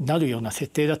になるような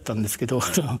設定だったんですけど、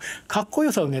かっこ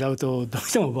よさを狙うとどう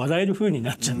しても笑える風に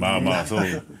なっちゃって、そ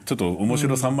うちょっと面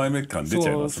白3枚目感出ち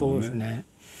ゃいますもんね。そうですね。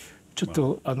ちょっ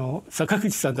と坂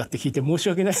口さんだって聞いて申し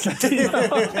訳ないなっていう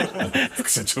副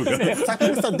社長が坂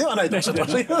口さんではないとおっしゃってま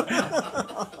し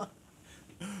た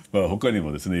他に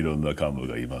もですね、いろんな幹部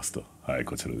がいますと。はい、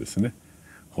こちらですね。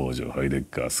北条、ハイデッ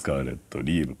カー、スカーレット、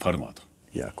リーブ、パルマーと。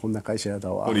いや、こんな会社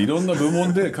だわ。これいろんな部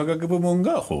門で、科学部門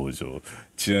が北条、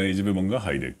治安維持部門が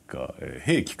ハイデッカー、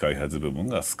兵器開発部門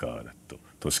がスカーレット、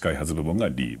都市開発部門が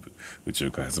リーブ、宇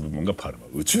宙開発部門がパルマ。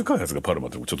宇宙開発がパルマ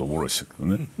ってもちょっとおもろいですけど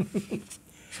ね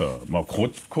さあ、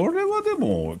これはで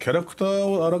もキャラクター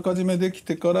をあらかじめでき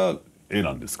てから絵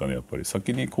なんですかね。やっぱり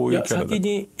先にこういうキャラだ。先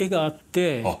に絵があっ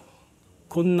て、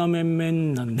こんな面々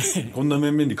なんでこんな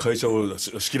面々に会社を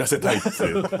仕切らせたいって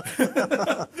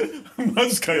マ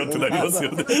ジかよってなります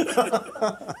よね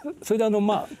それで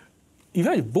い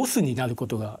わゆるボスになるこ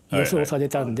とが予想され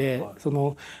たんで、そ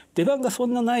の出番がそ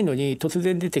んなないのに突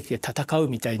然出てきて戦う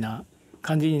みたいな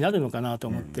感じになるのかなと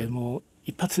思って、もう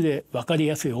一発で分かり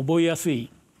やすい覚えやすい、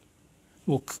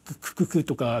もうククククク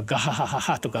とかガハハハ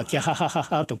ハとかキャハハハ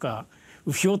ハとか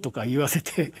うひょとか言わせ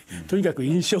て、とにかく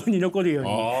印象に残るよう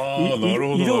に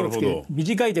色をつけ、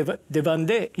短い出番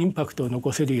でインパクトを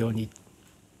残せるように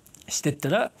してった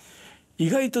ら意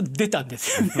外と出たんで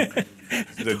すよね。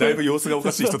だいぶ様子がお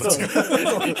かしい人たちが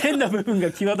変な部分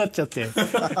が際立っちゃって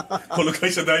この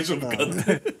会社大丈夫かっ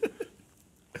て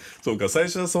そうか、最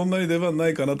初はそんなに出番な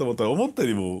いかなと思ったら思ったよ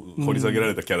りも掘り下げら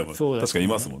れたキャラも確かにい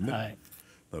ますもんね。はい、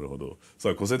なるほど。さ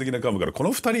あ個性的な幹部からこ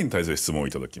の2人に対する質問をい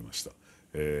ただきました。こ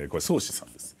れ宗師さ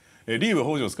んです。リーブ、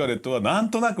北条、スカーレットはなん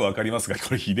となく分かりますが、こ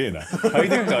れひでえな。ハイ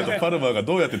デッカーとパルマーが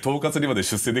どうやって統括にまで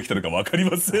出世できたのか分かり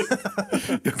ません。よか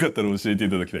ったら教えてい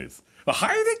ただきたいです。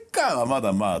ハイデッカーはま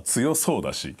だまあ強そう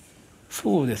だし。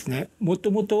そうですね。も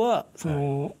ともとはそ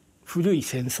の古い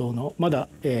戦争のまだ、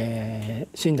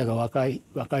神羅が若い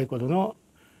頃の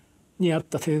にあっ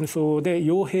た戦争で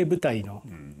傭兵部隊の、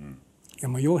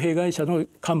傭兵会社の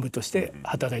幹部として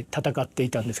戦って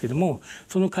いたんですけども、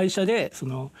その会社でそ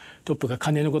のトップが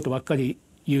金のことばっかり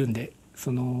言うんで、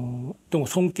そのどうも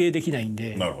尊敬できないん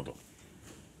で、なるほど、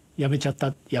辞めちゃっ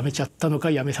たの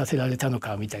か辞めさせられたの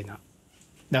かみたいな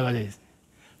流れですね。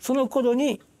その頃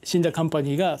に神羅カンパ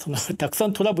ニーがたくさ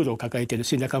んトラブルを抱えている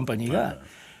神羅カンパニーが、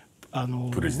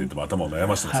プレジデントも頭を悩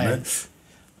ましてますね。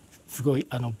すごい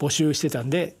募集してたん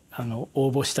で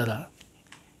応募したら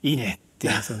いいねってい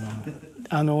う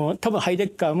多分ハイデ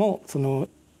ッカーもその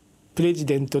プレジ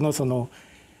デントのその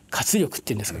活力っ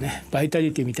ていうんですかね、バイタ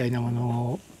リティみたいなも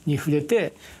のに触れ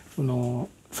て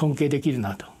尊敬できる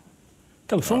なと。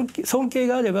多分尊敬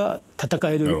があれば戦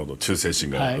える。なるほど、忠誠心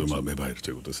が芽生えると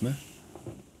いうことですね。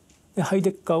でハイ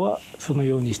デッカーはその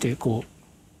ようにして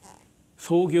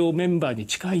創業メンバーに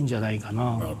近いんじゃないか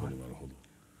な。なるほどなるほど。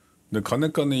で金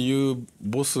言う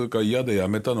ボスが嫌で辞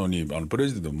めたのにプレ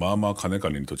ジデントまあまあ金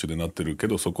に途中でなってるけ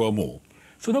ど、そこはもう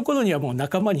その頃にはもう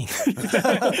仲間に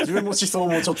自分の思想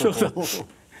もちょっと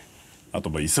あと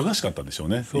忙しかったんでしょう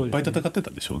ね。いっぱい戦って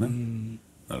たんでしょうね。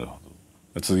なるほ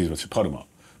ど。続きましてパルマ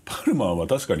ーは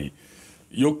確かに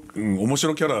面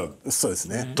白キャラそうです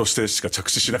ねとしてしか着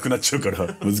地しなくなっちゃうか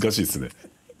ら難しいですね。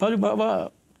パルマー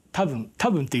は多分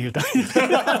っていうた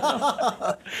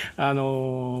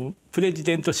プレジ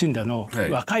デント神羅の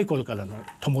若い頃からの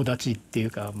友達ってい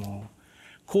うか、もう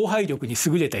後輩力に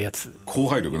優れたやつ。後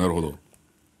輩力、なるほど。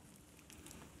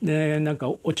でなん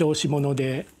かお調子者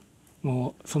で、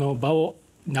もうその場を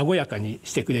和やかに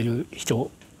してくれる人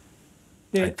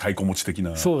で、太鼓持ち的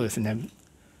な。そうですね。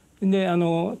で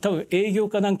多分営業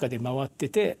かなんかで回って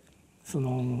て、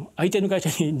相手の会社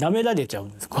に舐められちゃう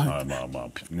んです。まあ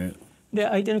ね。で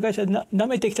相手の会社で舐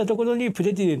めてきたところにプ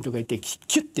レジデントがいて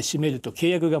キュッて締めると契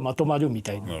約がまとまるみ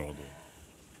たいな。なるほ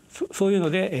ど。そういうの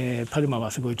で、パルマは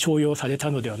すごい重用され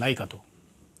たのではないかと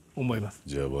思います。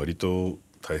じゃあ割と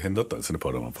大変だったんですね、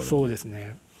パルマ。そうです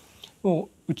ね。も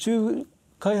う宇宙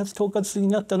開発統括に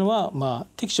なったのは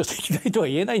適所適材とは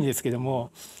言えないんですけど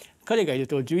も、彼がいる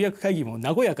と重役会議も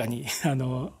和やかに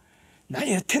何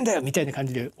言ってんだよみたいな感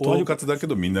じで終わる。統括だけ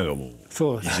どみんながもう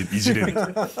いじれる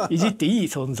いじっていい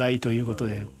存在ということ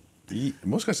で、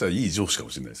もしかしたらいい上司かも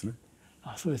しれないですね。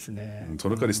そうですね。そ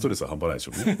の代わりストレスは半端ないでし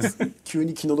ょうね。急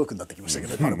に気の毒になってきましたけ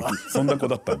ど、そんな子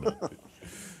だったんだって。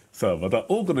さあまた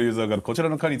多くのユーザーからこちら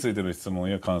の課についての質問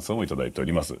や感想もいただいてお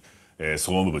ります。総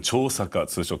務部調査課、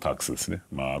通称タークスですね。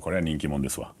これは人気者で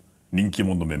すわ。人気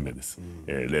者の面々です。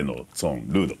レノ、ゾン、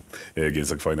ルード、原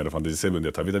作ファイナルファンタジー7で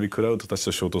はたびたびクラウドたち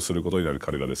と衝突することになる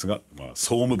彼らですが、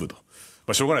総務部と、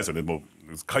しょうがないですよね。もう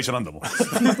会社なんだもん。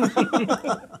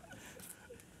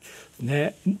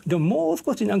ね、でももう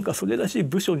少しなんかそれらしい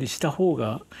部署にした方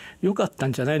が良かった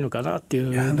んじゃないのかなってい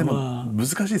う。いやでも難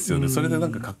しいですよね。それでな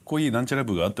んかかっこいいなんちゃら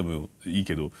部があってもいい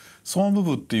けど、総務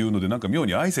部っていうのでなんか妙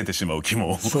に愛せてしまう気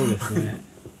も。そうですね。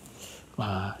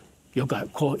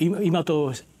今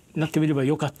となってみれば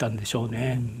良かったんでしょう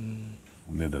ね。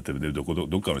だってど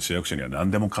っかの市役所には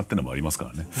何でも買ってのもありますか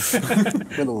らね。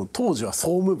でも当時は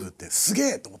総務部ってす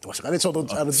げえと思ってましたからね。ちょうど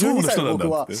12歳の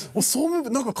僕は総務部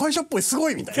なんか会社っぽいす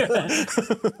ごいみたいな。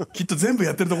きっと全部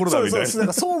やってるところだみたいな。なん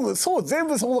か全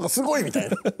部そうがすごいみたい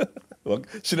な。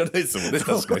知らないですもんね、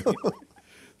確かに。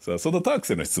さあそのターク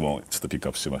スへの質問をちょっとピック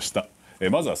アップしました。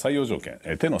まずは採用条件、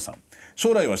テノさん、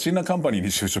将来は神羅カンパニーに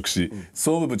就職し、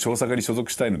総務部調査課に所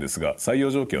属したいのですが、採用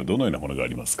条件はどのようなものがあ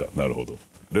りますか。なるほど。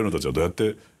レノたちはどうやっ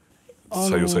て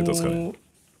採用されたんですかね。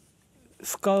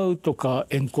スカウトか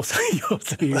縁故採用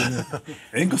という。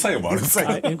縁故採用もあるんです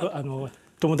か。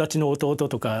友達の弟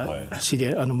とか知り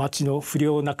合い、町の不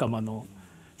良仲間の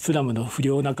スラムの不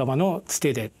良仲間のつ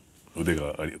てで腕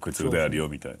があり、こいつ腕あるよ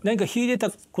みたいな。何か秀で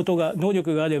たことが能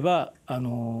力があれば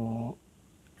入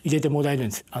れてもらえるん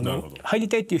です。入り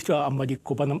たいっていう人はあんまり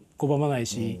拒まない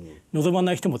し、望ま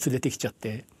ない人も連れてきちゃっ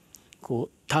てこ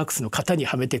うタークスの型に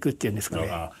はめていくっていうんですかね。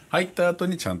入った後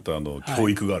にちゃんと教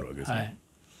育があるわけですね。はい、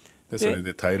でそれ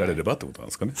で耐えられればってことなん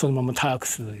ですかね。そのままターク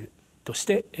スとし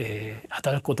て、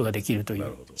働くことができるとい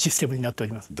うシステムになってお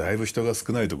ります。だいぶ人が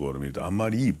少ないところを見るとあんま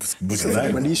りいい部じゃな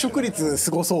い。離職率す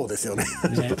ごそうですよね。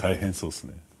ちょっと大変そうです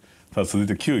ね。さあ続い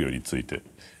て給与について、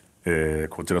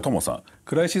こちらともさん、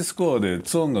クライシスコアで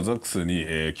ツオンがザックス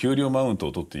に、給料マウント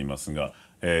を取っていますが、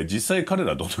実際彼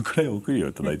らどのくらいお給料を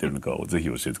いただいているのかをぜひ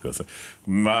教えてください。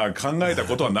まあ考えた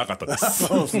ことはなかったです。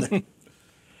そうですね。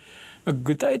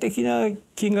具体的な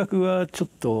金額はちょっ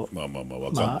とわかんな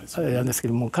いですあれなんですけ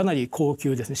ども、かなり高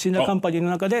級ですね。神羅カンパニー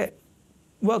の中で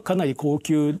はかなり高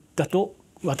級だと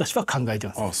私は考えて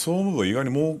ます。総務部は意外に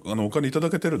もうお金いた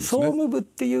だけてるんですね。総務部っ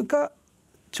ていうか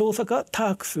調査課タ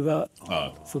ークスは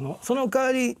その代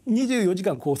わり24時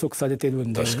間拘束されてる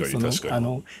んで、確か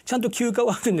にちゃんと休暇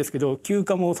はあるんですけど、休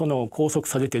暇も拘束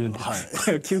されてるんで、はい、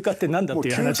休暇ってなんだって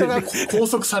いう話で、休暇が拘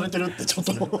束されてるってちょっ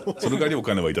とその代わりお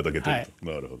金はいただけてる、はい、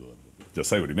なるほど。じゃあ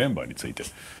最後にメンバーについて、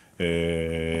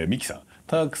ミキさん、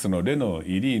タークスのレノ、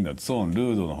イリーナ、ツオン、ル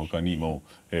ードの他にも、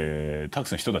ターク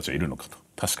スの人たちはいるのかと。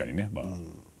確かにね、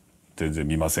全然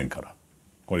見ませんから、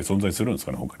これ存在するんです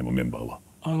かね、他にもメンバーは。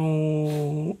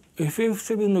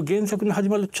FF7 の原作の始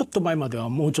まるちょっと前までは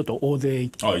もうちょっと大勢い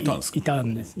た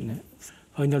んですね。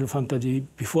ファイナルファンタジー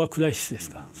ビフォークライシスです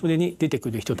か、それに出て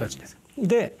くる人たちです。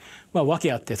で、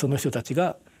訳あってその人たち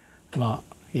が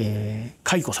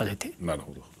解雇されて、なる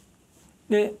ほど。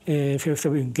で、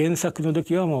FF7 原作の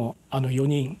時はもう4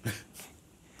人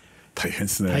大変で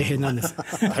すね。大変なんです。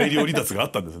大量離脱があ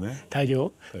ったんですね。大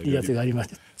量離脱がありまし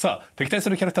た。さあ、敵対す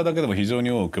るキャラクターだけでも非常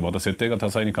に多く、また設定が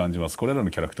多彩に感じます。これらの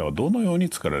キャラクターはどのように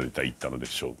作られていったので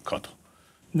しょうかと。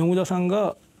野村さん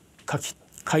が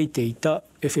書いていた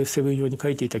FF7 用に書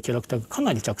いていたキャラクターがか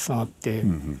なりたくさんあって、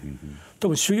多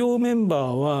分主要メンバ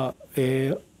ーは、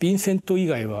ヴィンセント以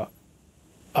外は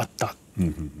あった。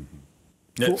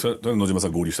それ野島さ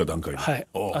ん合流した段階で、はい、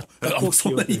そ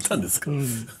んなにいたんですか。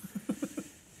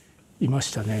いま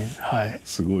したね。はい。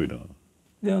すごいな。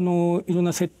で、いろん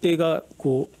な設定が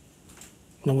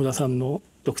野村さんの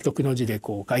独特の字で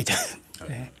書いてあ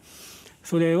る、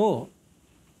それを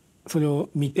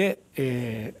見て、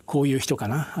こういう人か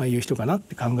な、ああいう人かなっ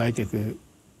て考えていく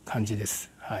感じで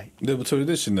す。はい。でそれ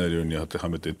でシナリオに当ては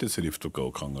めていってセリフとか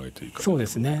を考えていく。そうで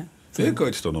すね。絵描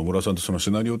いてた野村さんとその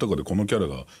シナリオとかでこのキャラ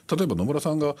が例えば野村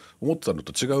さんが思ってたの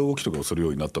と違う動きとかをするよ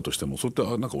うになったとしても、それって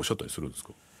なんかおっしゃったりするんです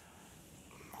か。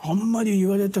あんまり言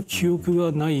われた記憶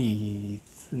がないで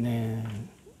すね。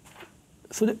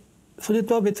それ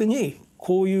とは別に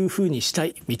こういうふうにした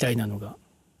いみたいなのが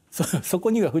そ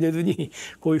こには触れずに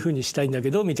こういうふうにしたいんだ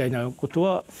けどみたいなこと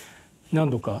は何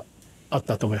度かあっ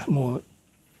たと思います。もう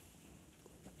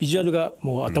ビジュアルが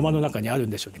もう頭の中にあるん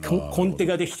でしょうね。根底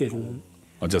ができてる。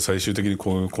じゃあ最終的に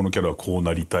このキャラはこう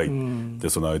なりたい、で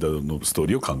その間のストー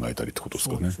リーを考えたりってことです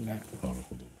かね。そうですね。なる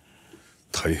ほど。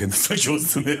大変な作業で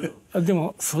すね。で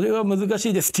もそれは難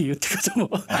しいですって言って方も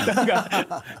なん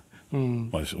か、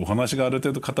お話がある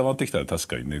程度固まってきたら確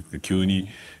かにね、急に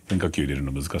変化球入れる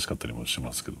の難しかったりもし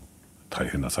ますけど、大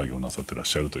変な作業をなさってらっ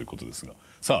しゃるということですが、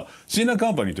さあ神羅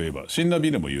カンパニーといえば神羅ビ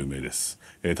ルも有名です。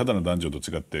ただのダンジョン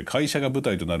と違って会社が舞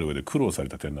台となる上で苦労され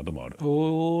た点などもある。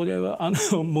これは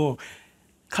もう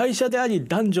会社であり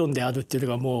ダンジョンであるっていうの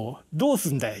がもうどう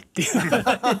すんだいっていう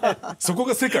そこ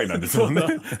が世界なんですもんね。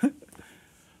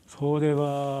それ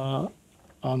は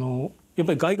やっ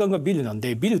ぱり外観がビルなん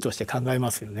でビルとして考え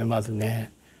ますよね、まず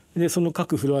ね。でその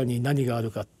各フロアに何があ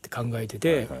るかって考えて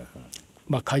て、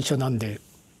会社なんで、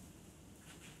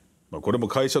これも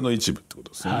会社の一部ってこ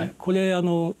とですね。はい、これ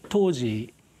当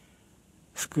時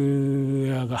スク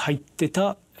エアが入って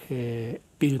た、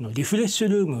ビルのリフレッシュ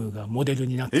ルームがモデル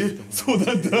になっているとそう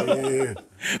なんだ。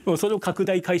もうそれを拡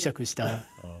大解釈した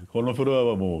このフロア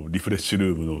はもうリフレッシュ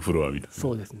ルームのフロアみたいな。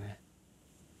そうですね。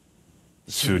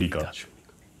修理か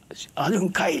ある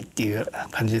んかいっていう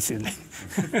感じですよね。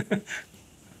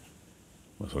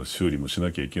それ修理もし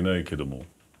なきゃいけないけども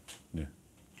ね、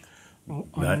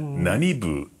何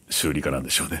部修理家なんで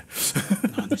しょうね。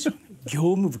なんでしょうね。業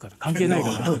務部から関係ないか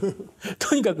ら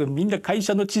とにかくみんな会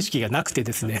社の知識がなくて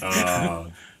ですね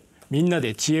みんな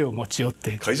で知恵を持ち寄っ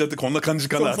て会社ってこんな感じ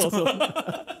かなと。確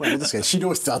かに資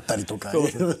料室あったりとか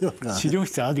資料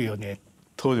室あるよね。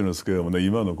当時のスクエアもね、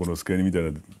今のこのスクエアみたい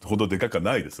なほどでかくは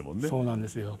ないですもんね。そうなんで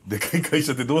すよ。でかい会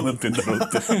社ってどうなってんだろうっ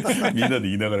てみんなで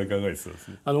言いながら考えてたんです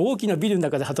ね。大きなビルの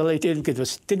中で働いているけど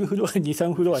知ってるフロア2、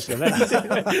3フロアしかないんですよ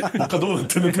ね。他どうなっ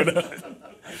てるのかな。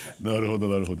なるほど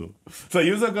なるほど。さあ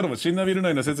ユーザーからも神羅ビル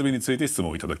内の設備について質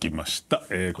問をいただきました。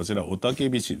こちらおたけ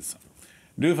びしんさん。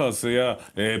ルーファースや、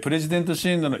プレジデント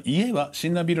神羅の家は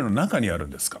神羅ビルの中にあるん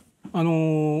ですか。な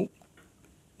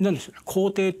んでしょうね、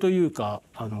校庭というか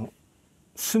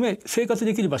生活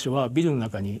できる場所はビルの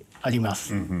中にありま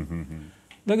す。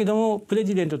だけどもプレ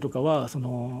ジデントとかはそ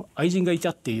の愛人がいた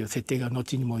っていう設定が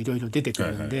後にもいろいろ出てく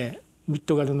るんで、ミッ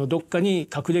ドガルのどっかに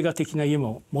隠れ家的な家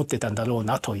も持ってたんだろう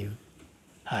なという。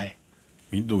はい、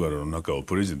ミッドガルの中を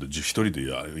プレジデント一人でい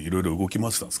ろいろ動き回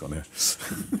ってたんですかね。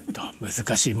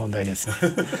難しい問題ですね。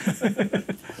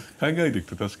考えてい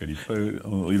くと確かにいっぱい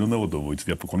いろんなことを思いつい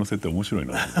て、やっぱこの設定面白い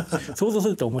な。想像す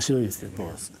ると面白いですよ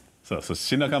ね。さあ、そし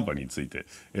て神羅カンパニーについて、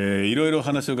いろいろ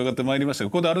話を伺ってまいりました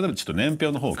が、ここで改めてちょっと年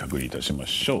表の方を確認いたしま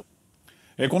しょ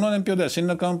う。この年表では神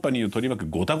羅カンパニーを取り巻く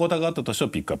ごたごたがあった年を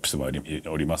ピックアップしてまいり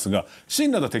おりますが、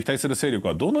神羅と敵対する勢力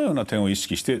はどのような点を意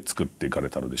識して作っていかれ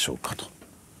たのでしょうかと。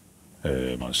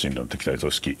神羅の敵対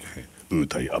組織ウー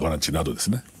タイ、アバランチなどで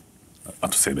すね。あ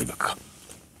と生命学か。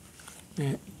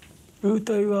ウー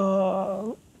タイは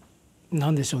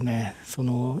何でしょうね、そ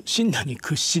の神羅に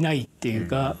屈しないっていう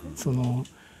か、その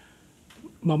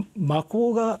魔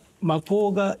法が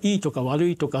いいとか悪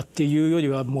いとかっていうより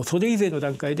はもうそれ以前の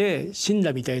段階で神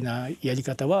羅みたいなやり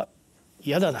方は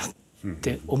嫌だなっ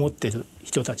て思ってる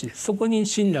人たちです。そこに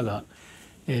神羅が、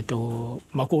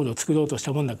魔法炉を作ろうとし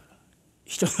たもんだから、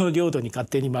人の領土に勝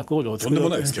手に魔法炉を作ろう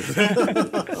と。とんでもないですけど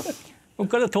ね。ここ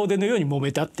から当然のように揉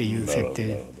めたっていう設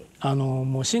定。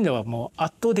もう神羅はもう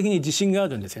圧倒的に自信があ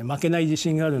るんですよ。負けない自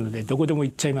信があるのでどこでも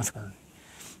行っちゃいますからね。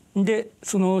で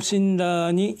その神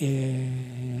羅に、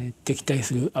敵対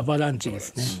するアバランチで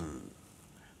すね。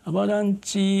アバラン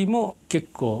チも結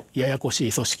構ややこし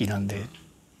い組織なんで、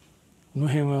この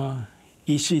辺は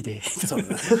EC でそう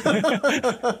ですね、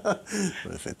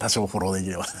多少フォローでき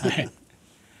れば、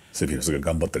セフィロスが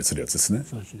頑張ったりするやつですね。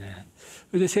そうですね。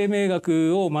それで生命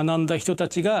学を学んだ人た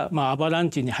ちが、アバラン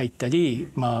チに入ったり、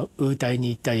ウータイに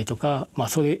行ったりとか、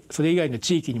それ以外の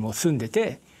地域にも住んで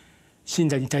て神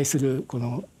羅に対するこ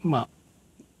の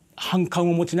反感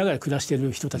を持ちながら暮らしてい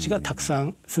る人たちがたくさ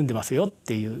ん住んでますよっ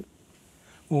ていう、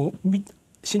もう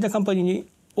神羅カンパニーに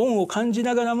恩を感じ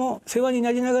ながらも世話に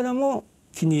なりながらも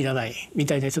気に入らないみ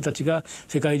たいな人たちが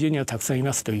世界中にはたくさんい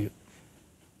ますという。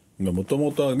もと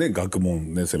もとはね学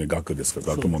問ね、生命学ですか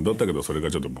ら学問だったけど、それ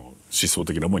がちょっともう思想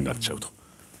的なものになっちゃうと。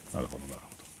なるほどなるほ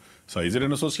ど。さあいずれ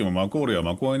の組織も魔法炉や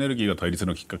魔法エネルギーが対立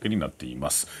のきっかけになっていま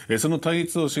す。その対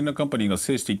立を神羅カンパニーが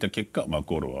制していった結果、魔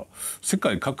法炉は世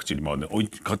界各地に勝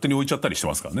手に置いちゃったりして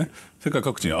ますからね。世界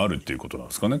各地にあるっていうことなん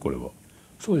ですかね、これは。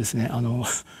そうですね。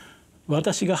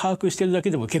私が把握してるだけ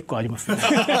でも結構ありますね。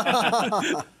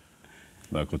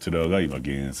こちらが今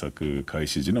原作開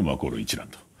始時の魔法炉一覧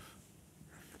と。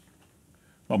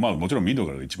もちろんミド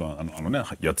ガルが一番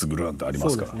ヤツグルなんてありま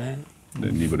すから。で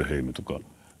ニブルヘイムとか。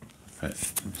でも停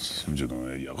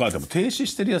止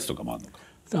してるやつとかもある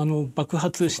のか。爆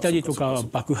発したりとか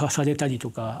爆破されたり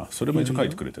とか、それも一応書い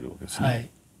てくれてるわけですね。はい、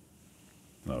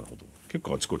なるほど。結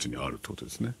構あちこちにあるってこと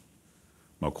ですね。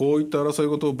こういった争い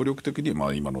事を武力的に、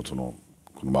今のこの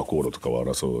魔法炉とかを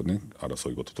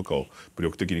争い事とかを武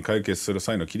力的に解決する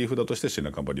際の切り札として神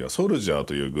羅カンパニーはソルジャー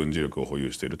という軍事力を保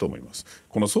有していると思います。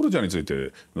このソルジャーについ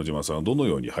て野島さんはどの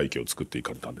ように背景を作ってい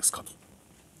かれたんですかと。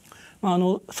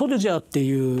ソルジャーって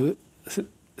いう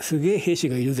すげえ兵士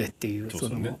がいるぜっていう、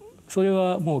それ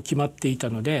はもう決まっていた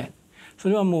ので、そ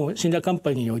れはもう神羅カン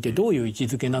パニーにおいてどういう位置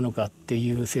づけなのかって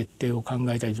いう設定を考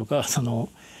えたりとか、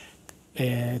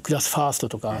クラスファースト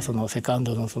とかセカン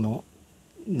ドの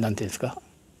なんていうんですか、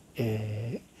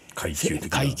階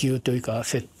級というか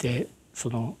設定、そ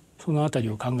のあたり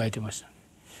を考えてました。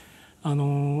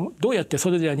どうやってソ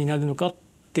ルジャーになるのかっ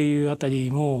ていうあたり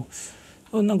も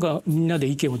なんかみんなで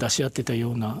意見を出し合ってた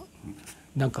ような、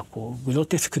なんかこうグロ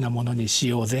テスクなものにし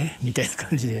ようぜみたいな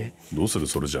感じで。どうする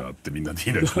ソルジャーってみんなで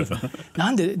言いなが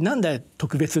らなんだ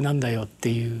特別なんだよっ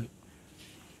ていう。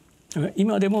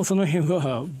今でもその辺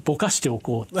はぼかしてお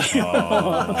こうっていう。なるほ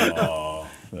どなるほど。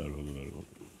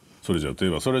ソルジャーとい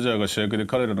えばソルジャーが主役で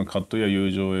彼らの葛藤や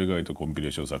友情を描いたコンピレ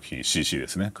ーション作品 CC で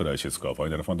すね。クライシスコアファイ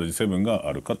ナルファンタジー7が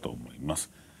あるかと思います。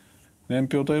年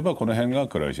表といえばこの辺が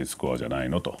クライシスコアじゃない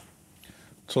のと。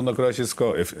そんなクライシスコ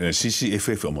ア、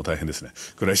CCFF はもう大変ですね。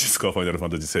クライシスコアファイナルファ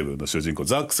ンタジー7の主人公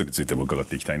ザックスについても伺っ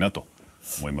ていきたいなと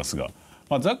思いますが、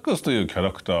ザックスというキャ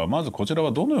ラクター、まずこちら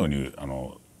はどのように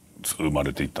生ま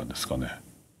れていったんですかね。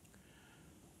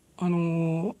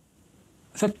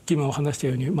さっきも話した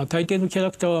ように、大抵のキャ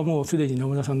ラクターはもうすでに野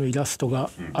村さんのイラストが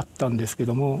あったんですけ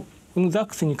ども、このザッ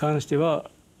クスに関しては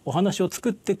お話を作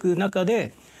っていく中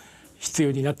で必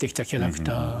要になってきたキャラク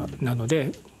ターなの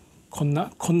で、こんな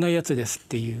やつですっ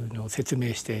ていうのを説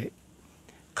明して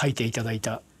書いていただい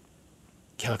た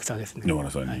キャラクターですね。野村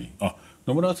さんに、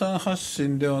野村さん発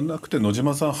信ではなくて野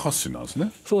島さん発信なんです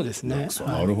ね。そうですね。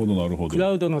なるほどなるほど。ク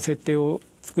ラウドの設定を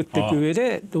作っていく上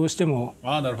でどうしても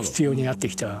必要になって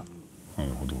きた。な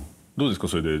るほど。どうですか、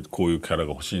それでこういうキャラ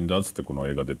が欲しいんだっつってこの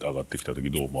映画で上がってきた時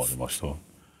どう思われました？い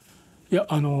や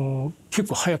結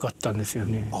構早かったんですよ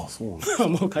ね。そうなんです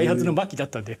もう開発の末期だっ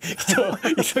たんで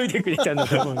急いでくれたんだ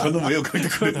と思う。頼む絵を描いて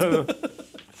くれた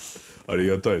あり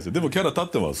がたいです。でもキャラ立っ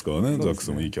てますからね。ザック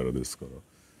スもいいキャラですから、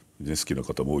好きな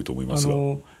方も多いと思いますが、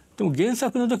でも原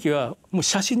作の時はもう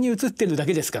写真に写ってるだ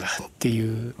けですからって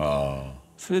いう、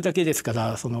それだけですか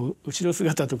ら、その後ろ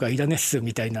姿とかいらねっす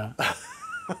みたいな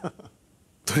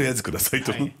とりあえずください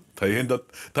と、大変な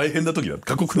時だ、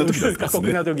過酷な時だったんですね。過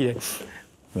酷な時で。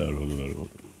なるほどなるほど。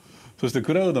そして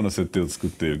クラウドの設定を作っ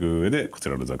ていく上でこち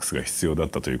らのザックスが必要だっ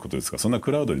たということですが、そんな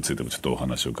クラウドについてもちょっとお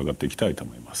話を伺っていきたいと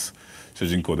思います。主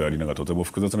人公でありながらとても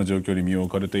複雑な状況に身を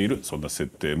置かれている、そんな設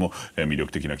定も魅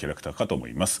力的なキャラクターかと思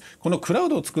います。このクラウ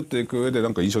ドを作っていく上で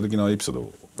何か印象的なエピソー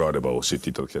ドがあれば教えて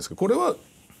いただきたいですけど、これは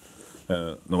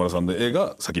野村さんの絵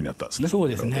が先にあったんですね。そう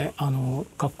ですね。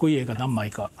かっこいい絵が何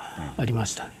枚かありま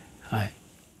したね。はい。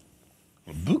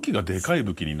武器がでかい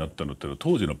武器になったのって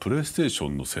当時のプレイステーショ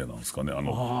ンのせいなんですかね。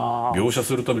描写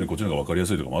するためにこっちの方が分かりや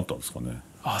すいとかもあったんですかね。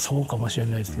そうかもしれ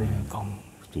ないですね。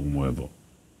と思えば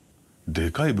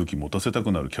でかい武器持たせた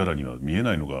くなるキャラには見え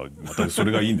ないのがまたそ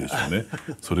れがいいんでしょうね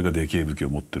それがでけえ武器を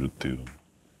持ってるっていうの、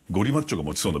ゴリマッチョが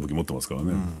持ちそうな武器持ってますから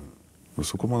ね、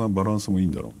そこもバランスもいい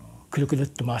んだろうな。くるくるっ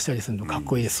と回したりするのかっ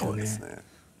こいいですよね。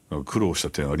苦労し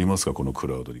た点ありますか、このク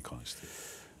ラウドに関して。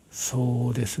そ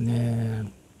うですね、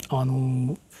ち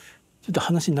ょっと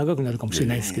話長くなるかもしれ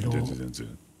ないですけど、全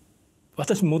然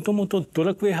私もともとド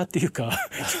ラクエ派っていうか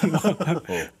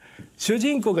主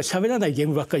人公が喋らないゲー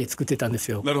ムばっかり作ってたんです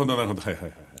よ。なるほどなるほど。はいはいは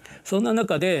い。そんな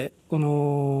中でこ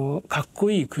のかっこ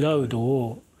いいクラウド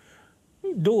を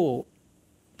どう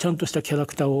ちゃんとしたキャラ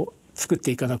クターを作っ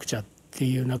ていかなくちゃって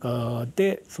いう中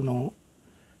で、でも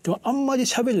あんまり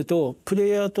喋るとプレイ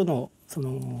ヤーとの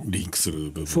リンクす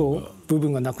る部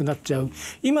分がなくなっちゃう。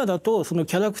今だとその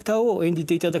キャラクターを演じ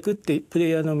ていただくって、プレ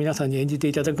イヤーの皆さんに演じて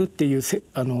いただくっていうル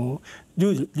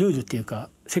ールっていうか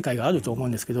世界があると思う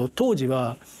んですけど、当時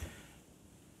は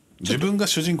自分が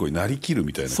主人公になりきる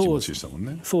みたいな気持ちでしたもん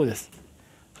ね。そうです。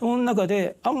その中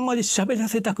であんまり喋ら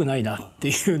せたくないなって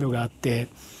いうのがあって、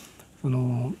キ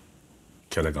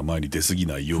ャラが前に出過ぎ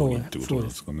ないようにってことなん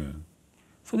ですかね。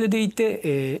それでい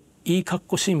て、いいかっ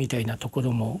こしいみたいなとこ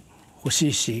ろも欲し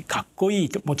いし、かっこいい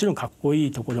と、もちろんかっこい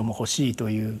いところも欲しいと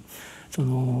いう、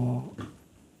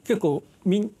結構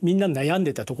みんな悩ん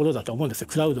でたところだと思うんですよ、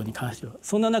クラウドに関しては。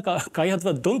そんな中開発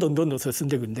はどんどん進ん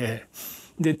でいくんで、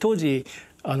当時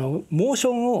モーシ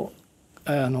ョンを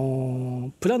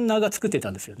プランナーが作ってた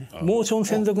んですよね。モーション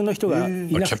専属の人がいなく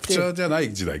て、キャプチャーじゃな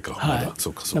い時代か、まだ。そ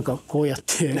うかそうか。なんかこうやっ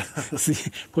て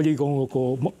ポリゴンを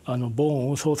こうボーン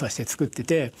を操作して作って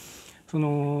て、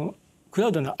クラ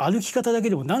ウドの歩き方だけ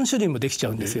でも何種類もできちゃ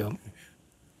うんですよ。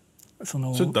そ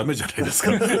れダメじゃないです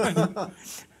か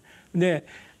で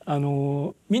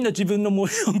みんな自分のモ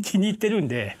ーション気に入ってるん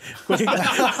で、これ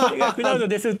がクラウド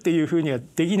ですっていうふうには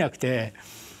できなくて、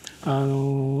そ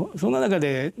んな中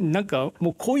でなんかも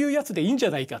うこういうやつでいいんじ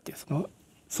ゃないかっていう、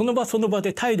その場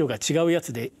で態度が違うや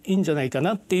つでいいんじゃないか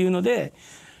なっていうので、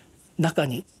中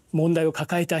に問題を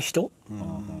抱えた人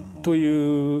と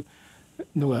いう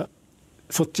のが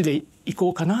そっちで行こ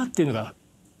うかなっていうのが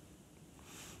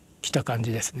来た感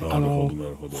じですね。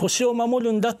星を守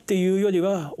るんだっていうより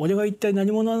は、俺は一体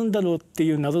何者なんだろうって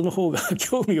いう謎の方が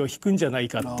興味を引くんじゃない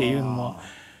かっていうのも、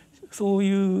そう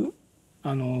いう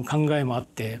考えもあっ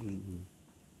て、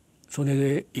それ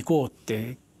で行こうっ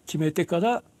て決めてか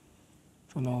ら、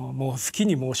もう好き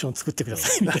にモーション作ってくだ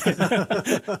さいみたい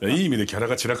ないい意味でキャラ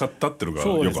が散らかったっていうの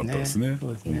が良かったですね。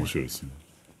面白いですね。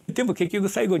でも結局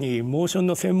最後にモーション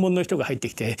の専門の人が入って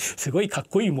きて、すごいかっ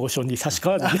こいいモーションに差し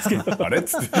替わるんですけどあれっ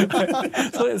つっ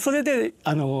てそれで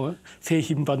製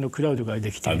品版のクラウドが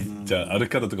できて、じゃあ歩き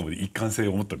方とかも一貫性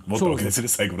を持ったわけですね、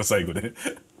最後の最後で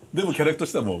でもキャラクターと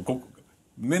してはもう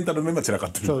メンタルの面が散らか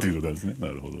ってるっていうことなんですね。な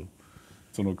るほど。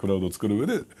そのクラウドを作る上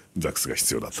でザックスが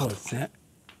必要だったと。そうですね。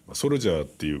ソルジャーっ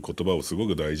ていう言葉をすご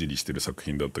く大事にしてる作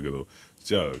品だったけど、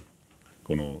じゃあ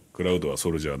このクラウドは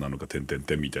ソルジャーなのか点々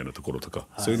点みたいなところとか、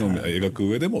そういうのを描く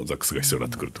上でもザックスが必要にな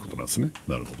ってくるってことなんですね。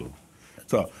なるほど。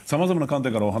さまざまな観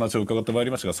点からお話を伺ってまい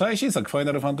りましたが、最新作「ファイ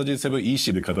ナルファンタジー7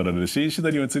 EC」で語られる新シナ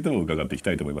リオについても伺っていき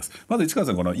たいと思います。まず市川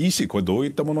さん、この EC これどうい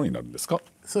ったものになるんですか？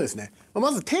そうですね、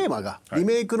まずテーマがリ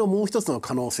メイクのもう一つの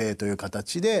可能性という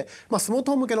形で、スモー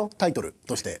トフォン向けのタイトル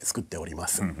として作っておりま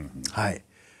す。はい。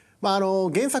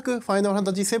原作「ファイナルファン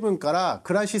タジー7」から「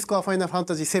クライシスコアファイナルファン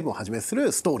タジー7」をはじめす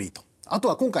るストーリーと、あと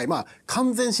は今回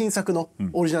完全新作の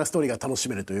オリジナルストーリーが楽し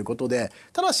めるということで、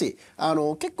ただし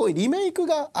結構リメイク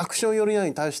がアクション寄りなの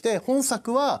に対して本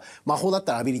作は魔法だっ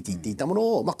たらアビリティっていったもの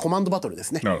を、コマンドバトルで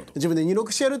すね、自分で入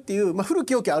力してやるっていう、古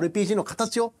き良き RPG の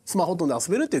形をスマホで遊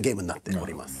べるっていうゲームになってお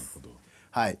ります。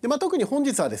はい。で、特に本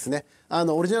日はですね、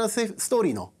オリジナルストー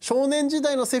リーの少年時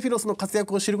代のセフィロスの活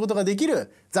躍を知ることができ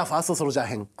るザ・ファーストソルジャー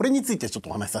編、これについてちょっと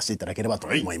お話しさせていただければと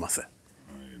思います。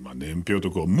年表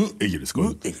と無エギルです。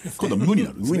今度は無に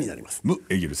なるんですね。無になります。無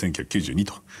エギル1992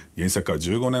と、原作から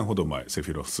15年ほど前、セ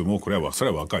フィロスもそ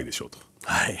れは若いでしょうと。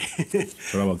はい。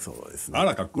それはそうですね。あ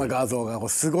らかっこいい。画像が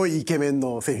すごいイケメン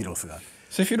のセフィロスが。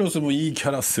セフィロスもいいキ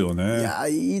ャラっすよね。いや、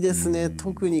いいですね。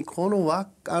特にこの若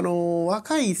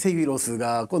いセフィロス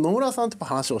が野村さんと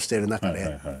話をしている中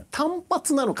で、単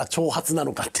発なのか長髪な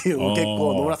のかっていうのを結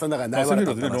構野村さんの中で悩まれ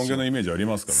た話。セフィロスね、ロン毛のイメージあり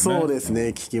ますからね。そうですね、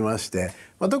聞きまして、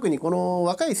特にこの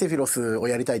若いセフィロスを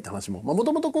やりたいって話もも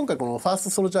ともと今回このファース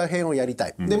トソルジャー編をやりた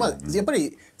い、でやっぱ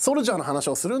りソルジャーの話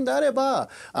をするんであれば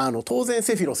当然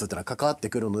セフィロスっていうのは関わって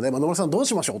くるので、野村さんどう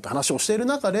しましょうって話をしている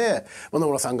中で、野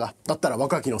村さんがだったら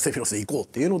若きのセフィロスで行こうっ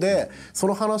ていうので、そ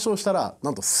の話をしたらな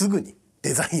んとすぐに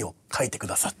デザインを書いてく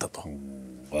ださったと。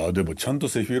でもちゃんと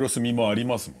セフィロス味もあり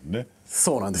ますもんね。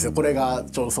そうなんですよ。これが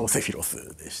ちょうどそのセフィロス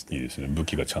でして、いいですね。武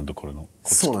器がちゃんとこれの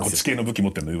そうなんですよ。こっち系の武器持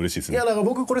ってるの嬉しいですね。いや、だから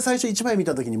僕これ最初1枚見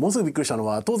た時にものすごくびっくりしたの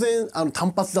は、当然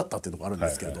単発だったっていうところあるんで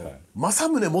すけれど、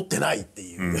政宗持ってないって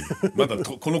いう、まだ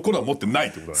この頃は持ってない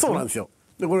ってことなんですね。そうなんですよ。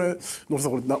でこれ野村さ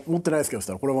んこれ持ってないですけど、し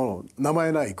たらこれは名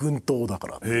前ない軍刀だか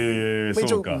ら。へえ、一応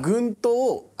そうか。軍刀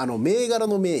を銘柄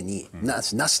の銘にな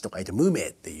しと書いて無銘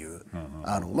っていう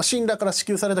神羅から支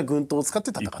給された軍刀を使っ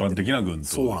て戦ってる。一般的な軍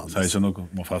刀。最初のフ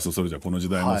ァーストソルジャー、この時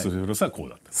代のセフィロスはこう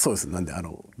だった。そうです。なんでなる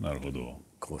ほど。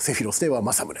セフィロスでは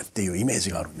政宗っていうイメー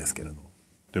ジがあるんですけれど。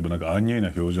でもなんか安入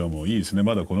な表情もいいですね。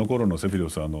まだこの頃のセフィロ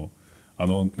スは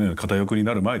片翼に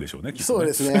なる前でしょうね。そう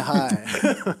ですね。はい。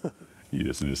いい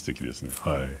ですね、素敵ですね。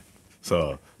はい。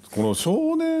さあ、この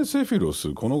少年セフィロス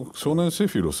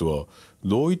は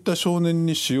どういった少年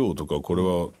にしようとか、こ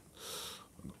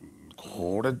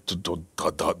れ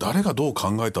誰がどう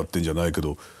考えたってんじゃないけ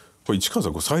ど、これ市川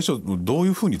さん、最初どうい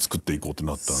うふうに作っていこうって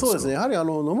なったんですか？そうですね。やはり野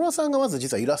村さんがまず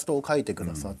実はイラストを描いてく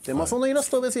ださって、そのイラス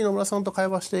トを別に野村さんと会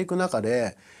話していく中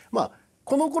で、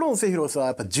この頃のセフィロスは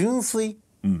やっぱ純粋。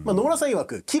野村さん曰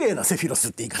く綺麗なセフィロス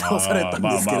って言い方をされたん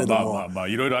ですけれども、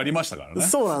いろいろありましたからね。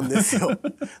そうなんですよ。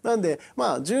なんで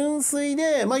純粋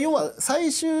で、要は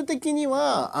最終的に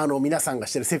は皆さんが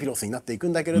してるセフィロスになっていく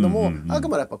んだけれども、あく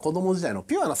までやっぱ子供時代の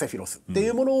ピュアなセフィロスってい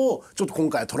うものをちょっと今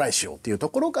回はトライしようっていうと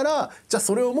ころから、じゃあ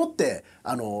それをもって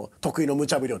得意の無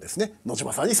茶ぶりをですね、野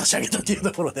島さんに差し上げたっていう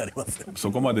ところであります。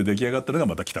そこまで出来上がったのが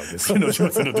また来たわけですね、野島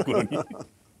さんのところに。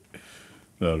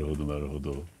なるほどなるほ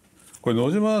ど。これ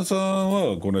野島さん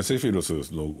はこのセフィロス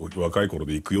の若い頃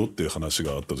で行くよっていう話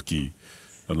があった時、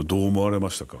どう思われ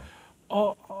ましたか？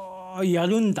や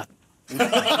るんだっ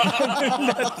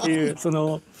ていう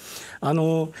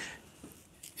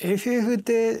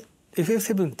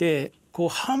FF7 って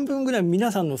半分ぐらい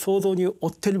皆さんの想像に追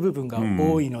ってる部分が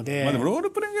多いので、でもロー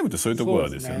ルプレインゲームってそういうところ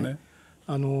ですよね。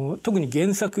特に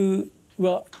原作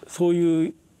はそうい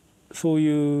う想像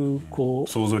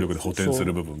力で補填す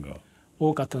る部分が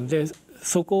多かったので、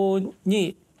そこ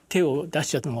に手を出し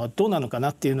ちゃったのはどうなのかな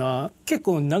っていうのは結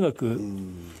構長く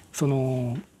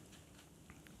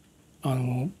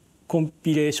コン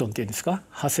ピレーションっていうんですか、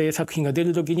派生作品が出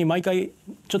る時に毎回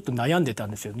ちょっと悩んでたん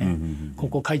ですよね。こ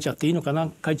こ書いちゃっていいのか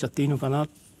な、書いちゃっていいのかな。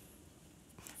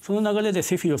その流れで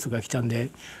セフィロスが来たんで、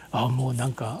もうな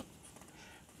んか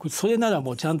それなら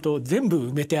もうちゃんと全部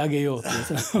埋めてあげようっていう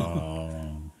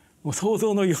もう想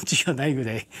像の余地がないぐ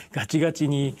らいガチガチ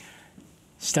に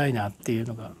したいなっていう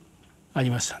のがあ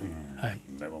りましたね。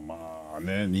でも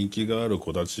人気がある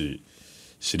子たち、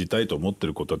知りたいと思って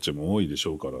る子たちも多いでし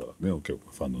ょうからね、フ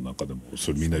ァンの中でも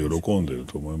それみんな喜んでる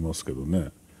と思いますけど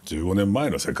ね。15年前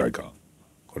の世界観、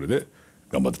これで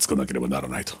頑張って作らなければなら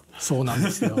ないと。そうなんで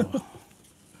すよ。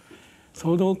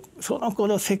その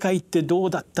頃世界ってどう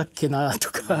だったっけな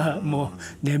とか、もう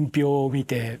年表を見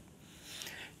て、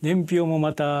年表も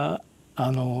また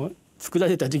作ら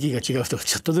れた時期が違うと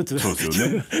ちょっとずつ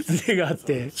ズレがあっ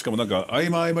て、しかもなんか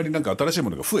合間合間になんか新しいも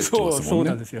のが増えてきますもんね。そう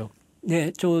なんですよ。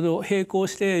でちょうど並行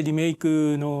してリメイ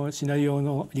クのシナリオ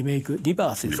のリバ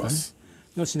ースですかね、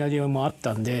のシナリオもあっ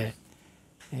たんで、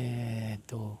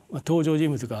登場人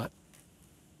物が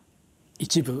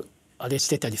一部あれし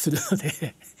てたりするの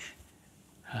で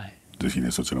はい、ぜひ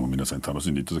ねそちらも皆さんに楽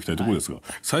しんでいただきたいところですが、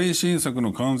最新作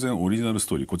の完全オリジナルス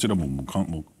トーリー、こちらももう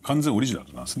完全オリジナ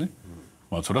ルなんですね。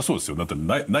まあそりゃそうですよ、だって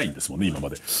ないんですもんね今ま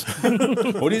で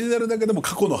オリジナルだけでも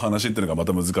過去の話っていうのがま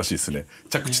た難しいですね。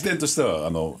着地点としては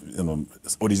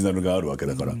オリジナルがあるわけ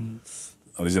だから、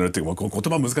オリジナルっていうか、言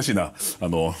葉難しいな、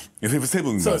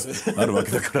FF7 があるわ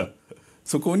けだから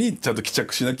そこにちゃんと帰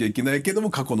着しなきゃいけないけども、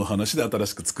過去の話で新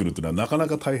しく作るっていうのはなかな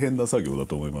か大変な作業だ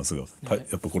と思いますが、や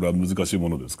っぱこれは難しいも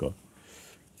のですか？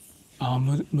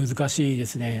難しいで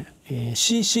すね。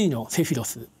CC のセフィロ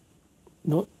ス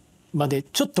のまで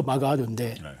ちょっと間があるん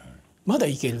で、まだ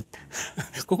いける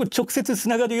ここ直接つ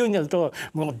ながるようになると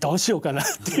もうどうしようかなっ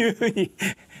ていうふうに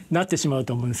なってしまう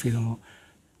と思うんですけども、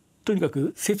とにか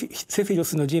くセフィロ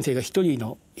スの人生が一人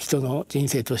の人の人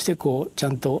生としてこうちゃ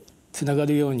んとつなが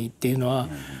るようにっていうのは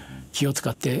気を使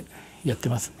ってやって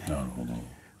ますね。なるほど。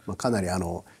かなり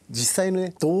実際の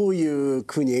ねどういう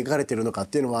風に描かれてるのかっ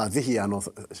ていうのはぜひ本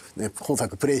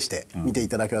作プレイして見てい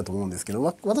ただければと思うんですけど、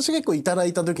私結構いただ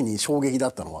いた時に衝撃だ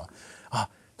ったのは、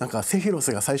なんかセフィロ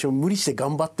スが最初無理して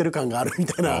頑張ってる感があるみ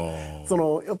たいな、や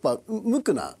っぱ無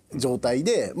垢な状態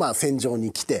で、戦場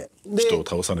に来て、で人を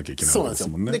倒さなきゃいけないわけです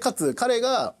もんね。でかつ彼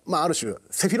が、ある種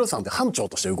セフィロスさんって班長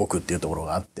として動くっていうところ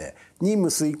があって、任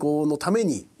務遂行のため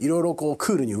にいろいろク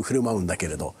ールに振る舞うんだけ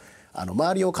れど、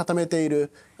周りを固めてい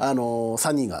る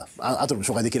3人が後でも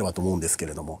紹介できればと思うんですけ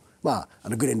れども、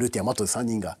グレン・ルティア・マットで3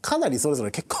人がかなりそれぞれ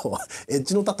結構エッ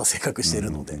ジの立った性格してい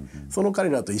るので、その彼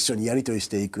らと一緒にやり取りし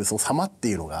ていくその様って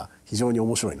いうのが非常に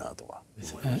面白いなとは。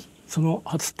その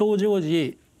初登場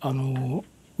時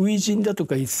初陣だと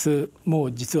かイスも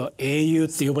う実は英雄っ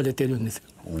て呼ばれてるんですよ。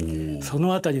そ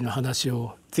のあたりの話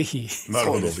をぜひな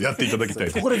るほどやっていただきた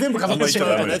い。これ全部語ってしまう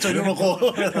からねちょいろいろ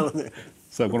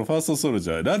さあこのファーストソルジ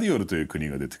ャーラディオルという国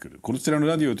が出てくる。こちらの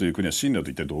ラディオルという国は神羅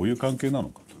と一体どういう関係なの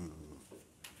かと。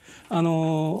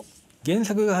原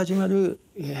作が始まる、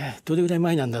どれぐらい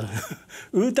前なんだろ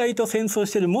うウータイと戦争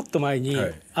してるもっと前に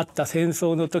あった戦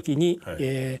争の時に、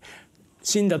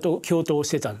神羅と共闘し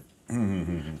てた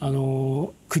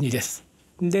国です。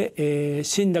で、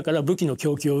神羅から武器の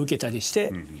供給を受けたりし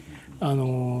て、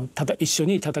一緒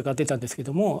に戦ってたんですけ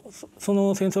ども、そ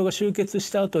の戦争が終結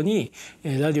した後に、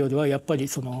ラディオではやっぱり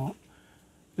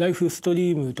ライフスト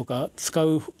リームとか使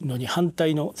うのに反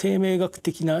対の生命学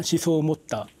的な思想を持っ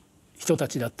た人た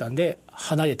ちだったんで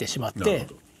離れてしまって。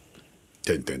と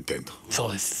そ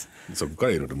うです。そこか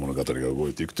らいろいろ物語が動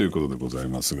いていくということでござい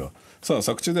ますが、さあ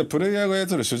作中ではプレイヤーが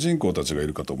操る主人公たちがい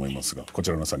るかと思いますが、こち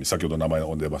らの3人先ほど名前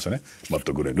が出ましたね。マッ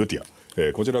ト・グレン・ルティ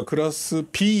ア、こちらはクラス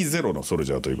P0 のソル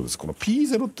ジャーということです。この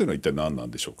P0 っていうのは一体何な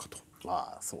んでしょうかと。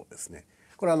そうですね、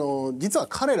これ実は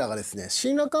彼らがですね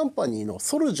神羅カンパニーの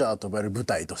ソルジャーと呼ばれる部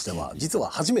隊としては実は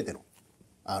初めての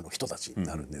人たちに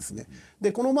なるんですね。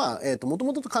でこのもと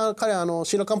もと彼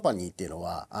神羅カンパニーっていうの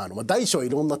は大小い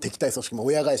ろんな敵対組織も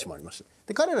親会社もありまして、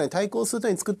で彼らに対抗するた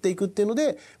めに作っていくっていうの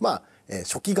で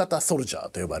初期型ソルジャ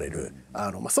ーと呼ばれる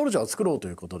ソルジャーを作ろうと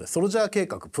いうことでソルジャー計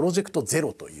画プロジェクトゼ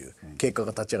ロという計画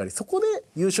が立ち上がり、そこで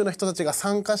優秀な人たちが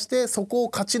参加してそこを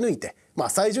勝ち抜いて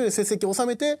最上位の成績を収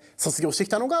めて卒業してき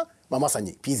たのがまさ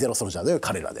に P0 ソルジャーという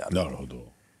彼らである。なるほど。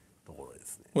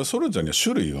これソルジャーには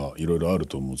種類がいろいろある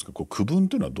と思うんですけど、区分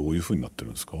というのはどういうふうになって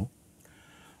るんですか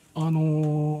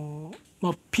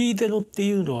？P0 って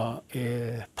いうのは、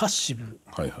パッシブ、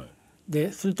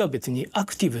でそれとは別にア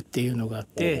クティブっていうのがあっ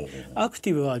て、アク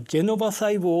ティブはジェノバ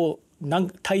細胞を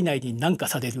体内に軟化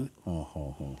される、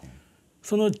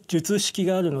その術式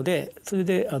があるので、それ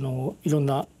でいろん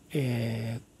な、なん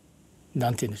て言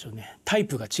うんでしょうね、タイ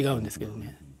プが違うんですけど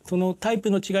ね、そのタイ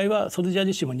プの違いはソルジャー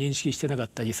自身も認識してなかっ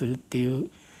たりするっていう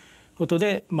こと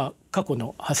で、過去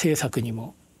の派生作に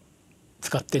も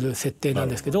使ってる設定なん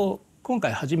ですけど、今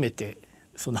回初めて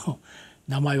その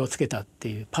名前を付けたって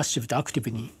いう、パッシブとアクティブ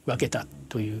に分けた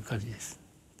という感じです。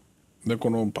で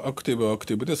このアクティブはアク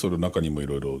ティブでその中にもい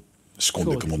ろいろ仕込ん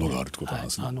でいくものがあるってことなん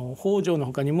ですね。北条の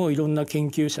他にもいろんな研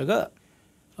究者が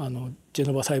ジェ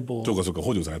ノバ細胞をそうか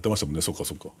北条さんやってましたもんね。そうか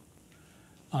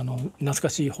懐か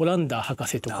しいホランダー博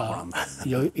士とか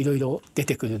いろいろ出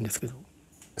てくるんですけど、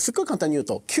すっごい簡単に言う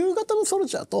と旧型のソル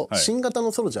ジャーと新型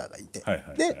のソルジャーがいて、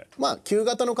で旧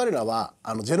型の彼らは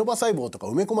ジェノバ細胞とか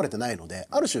埋め込まれてないので、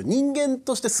ある種人間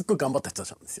としてすっごい頑張った人た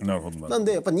ちなんですよ。なん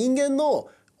でやっぱ人間の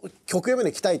極限ま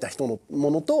で鍛えた人の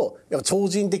ものとやっぱ超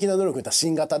人的な能力にいった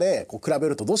新型で比べ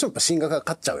るとどうしてもやっぱ新型が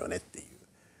勝っちゃうよねっていう、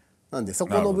なんでそ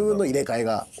この部分の入れ替え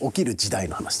が起きる時代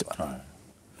の話ではある。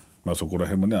そこら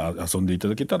辺もね遊んでいた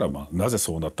だけたらなぜ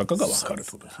そうなったかが分かる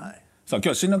ということですね。さあ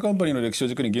今日は神羅カンパニーの歴史を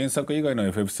軸に原作以外の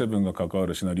FF7 が関わ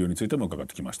るシナリオについても伺っ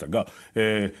てきましたが、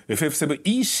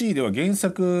FF7EC では原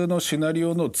作のシナリ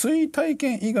オの追体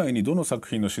験以外にどの作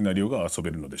品のシナリオが遊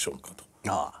べるのでしょうかと。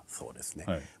そうですね、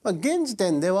はい、現時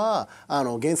点では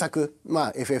原作、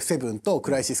FF7 と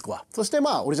クライシスコア、そして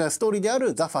オリジナルストーリーであ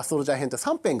るザ・ファストロジャー編と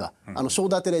3編が章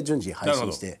立てで順次配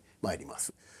信してまいりま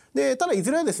す。でただいず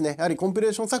れはですねやはりコンピレ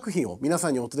ーション作品を皆さ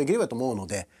んにお届けできればと思うの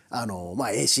で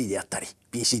AC であったり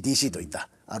BCDC といった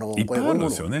いっぱいあるんで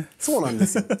すよね。そうなんで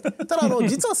すよただ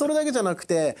実はそれだけじゃなく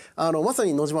てまさ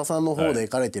に野島さんの方で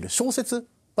書かれている小説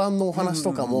版のお話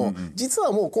とかも実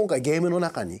はもう今回ゲームの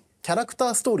中にキャラクタ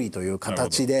ーストーリーという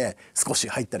形で少し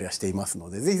入ったりはしていますの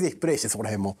でぜひぜひプレイしてそこら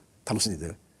辺も楽しんでいた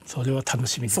だく。それは楽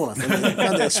しみです。そうなんですよね。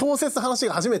なので小説話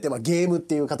が初めてゲームっ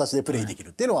ていう形でプレイできる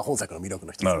っていうのは本作の魅力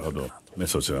の一つ。なるほど。ね、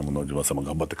そちらも野島さんも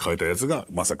頑張って書いたやつが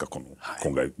まさか今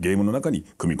回ゲームの中に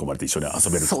組み込まれて一緒に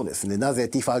遊べると。そうですね。なぜ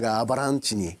ティファがアバラン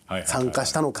チに参加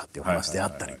したのかっていう話であ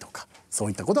ったりとか、そう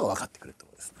いったことが分かってくるってこ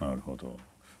とですね。なるほど。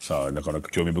さあなかな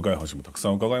か興味深い話もたくさ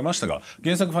ん伺いましたが、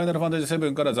原作「ファイナルファンタジー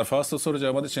7」から「ザ・ファースト・ソルジ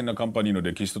ャー」まで神羅カンパニーの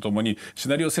歴史とともにシ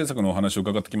ナリオ制作のお話を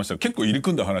伺ってきましたが、結構入り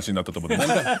組んだ話になったと思うので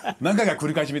何回か繰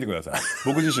り返し見てください。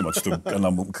僕自身もちょっと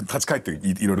立ち返って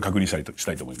いろいろ確認した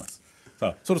いと思います。さ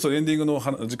あそろそろエンディング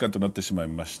の時間となってしまい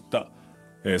ました。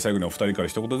最後にお二人から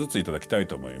一言ずついただきたい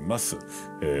と思います。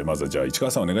まずはじゃあ市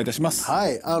川さんお願いいたします。は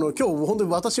い、今日本当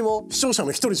に私も視聴者の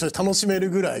一人として楽しめ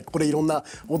るぐらいこれいろんな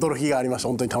驚きがありました。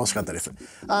本当に楽しかったです。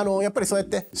やっぱりそうやっ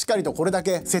てしっかりとこれだ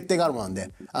け設定があるものなん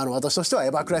で私としてはエ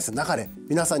バークライスの中で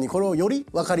皆さんにこれをより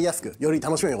分かりやすくより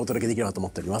楽しみにお届けできればと思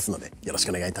っておりますのでよろし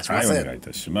くお願いいたします。はい、お願いい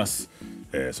たします。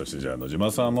そしてじゃあ野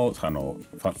島さんもフ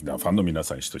ァンの皆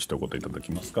さんに一言いただ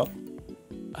けますか。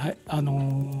はい、フ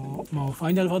ァ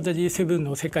イナルファンタジー7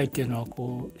の世界っていうのは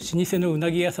老舗のう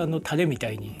なぎ屋さんのタレみた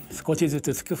いに少しず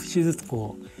つ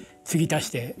継ぎ足し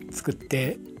て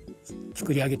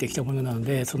作り上げてきたものなの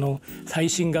で、その最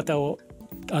新型を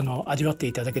味わって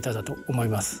いただけたらと思い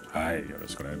ます。はい、よろ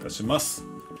しくお願いいたします。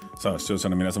さあ視聴者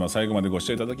の皆様最後までご視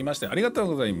聴いただきましてありがとう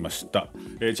ございました。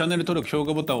チャンネル登録評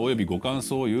価ボタンおよびご感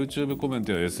想を YouTube コメン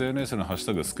トや SNS のハッシュ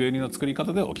タグスクエニの作り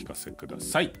方でお聞かせくだ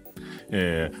さい。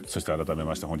そして改め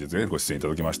まして本日ご出演いた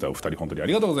だきましたお二人本当にあ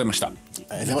りがとうございました。あ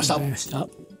りがとうございました。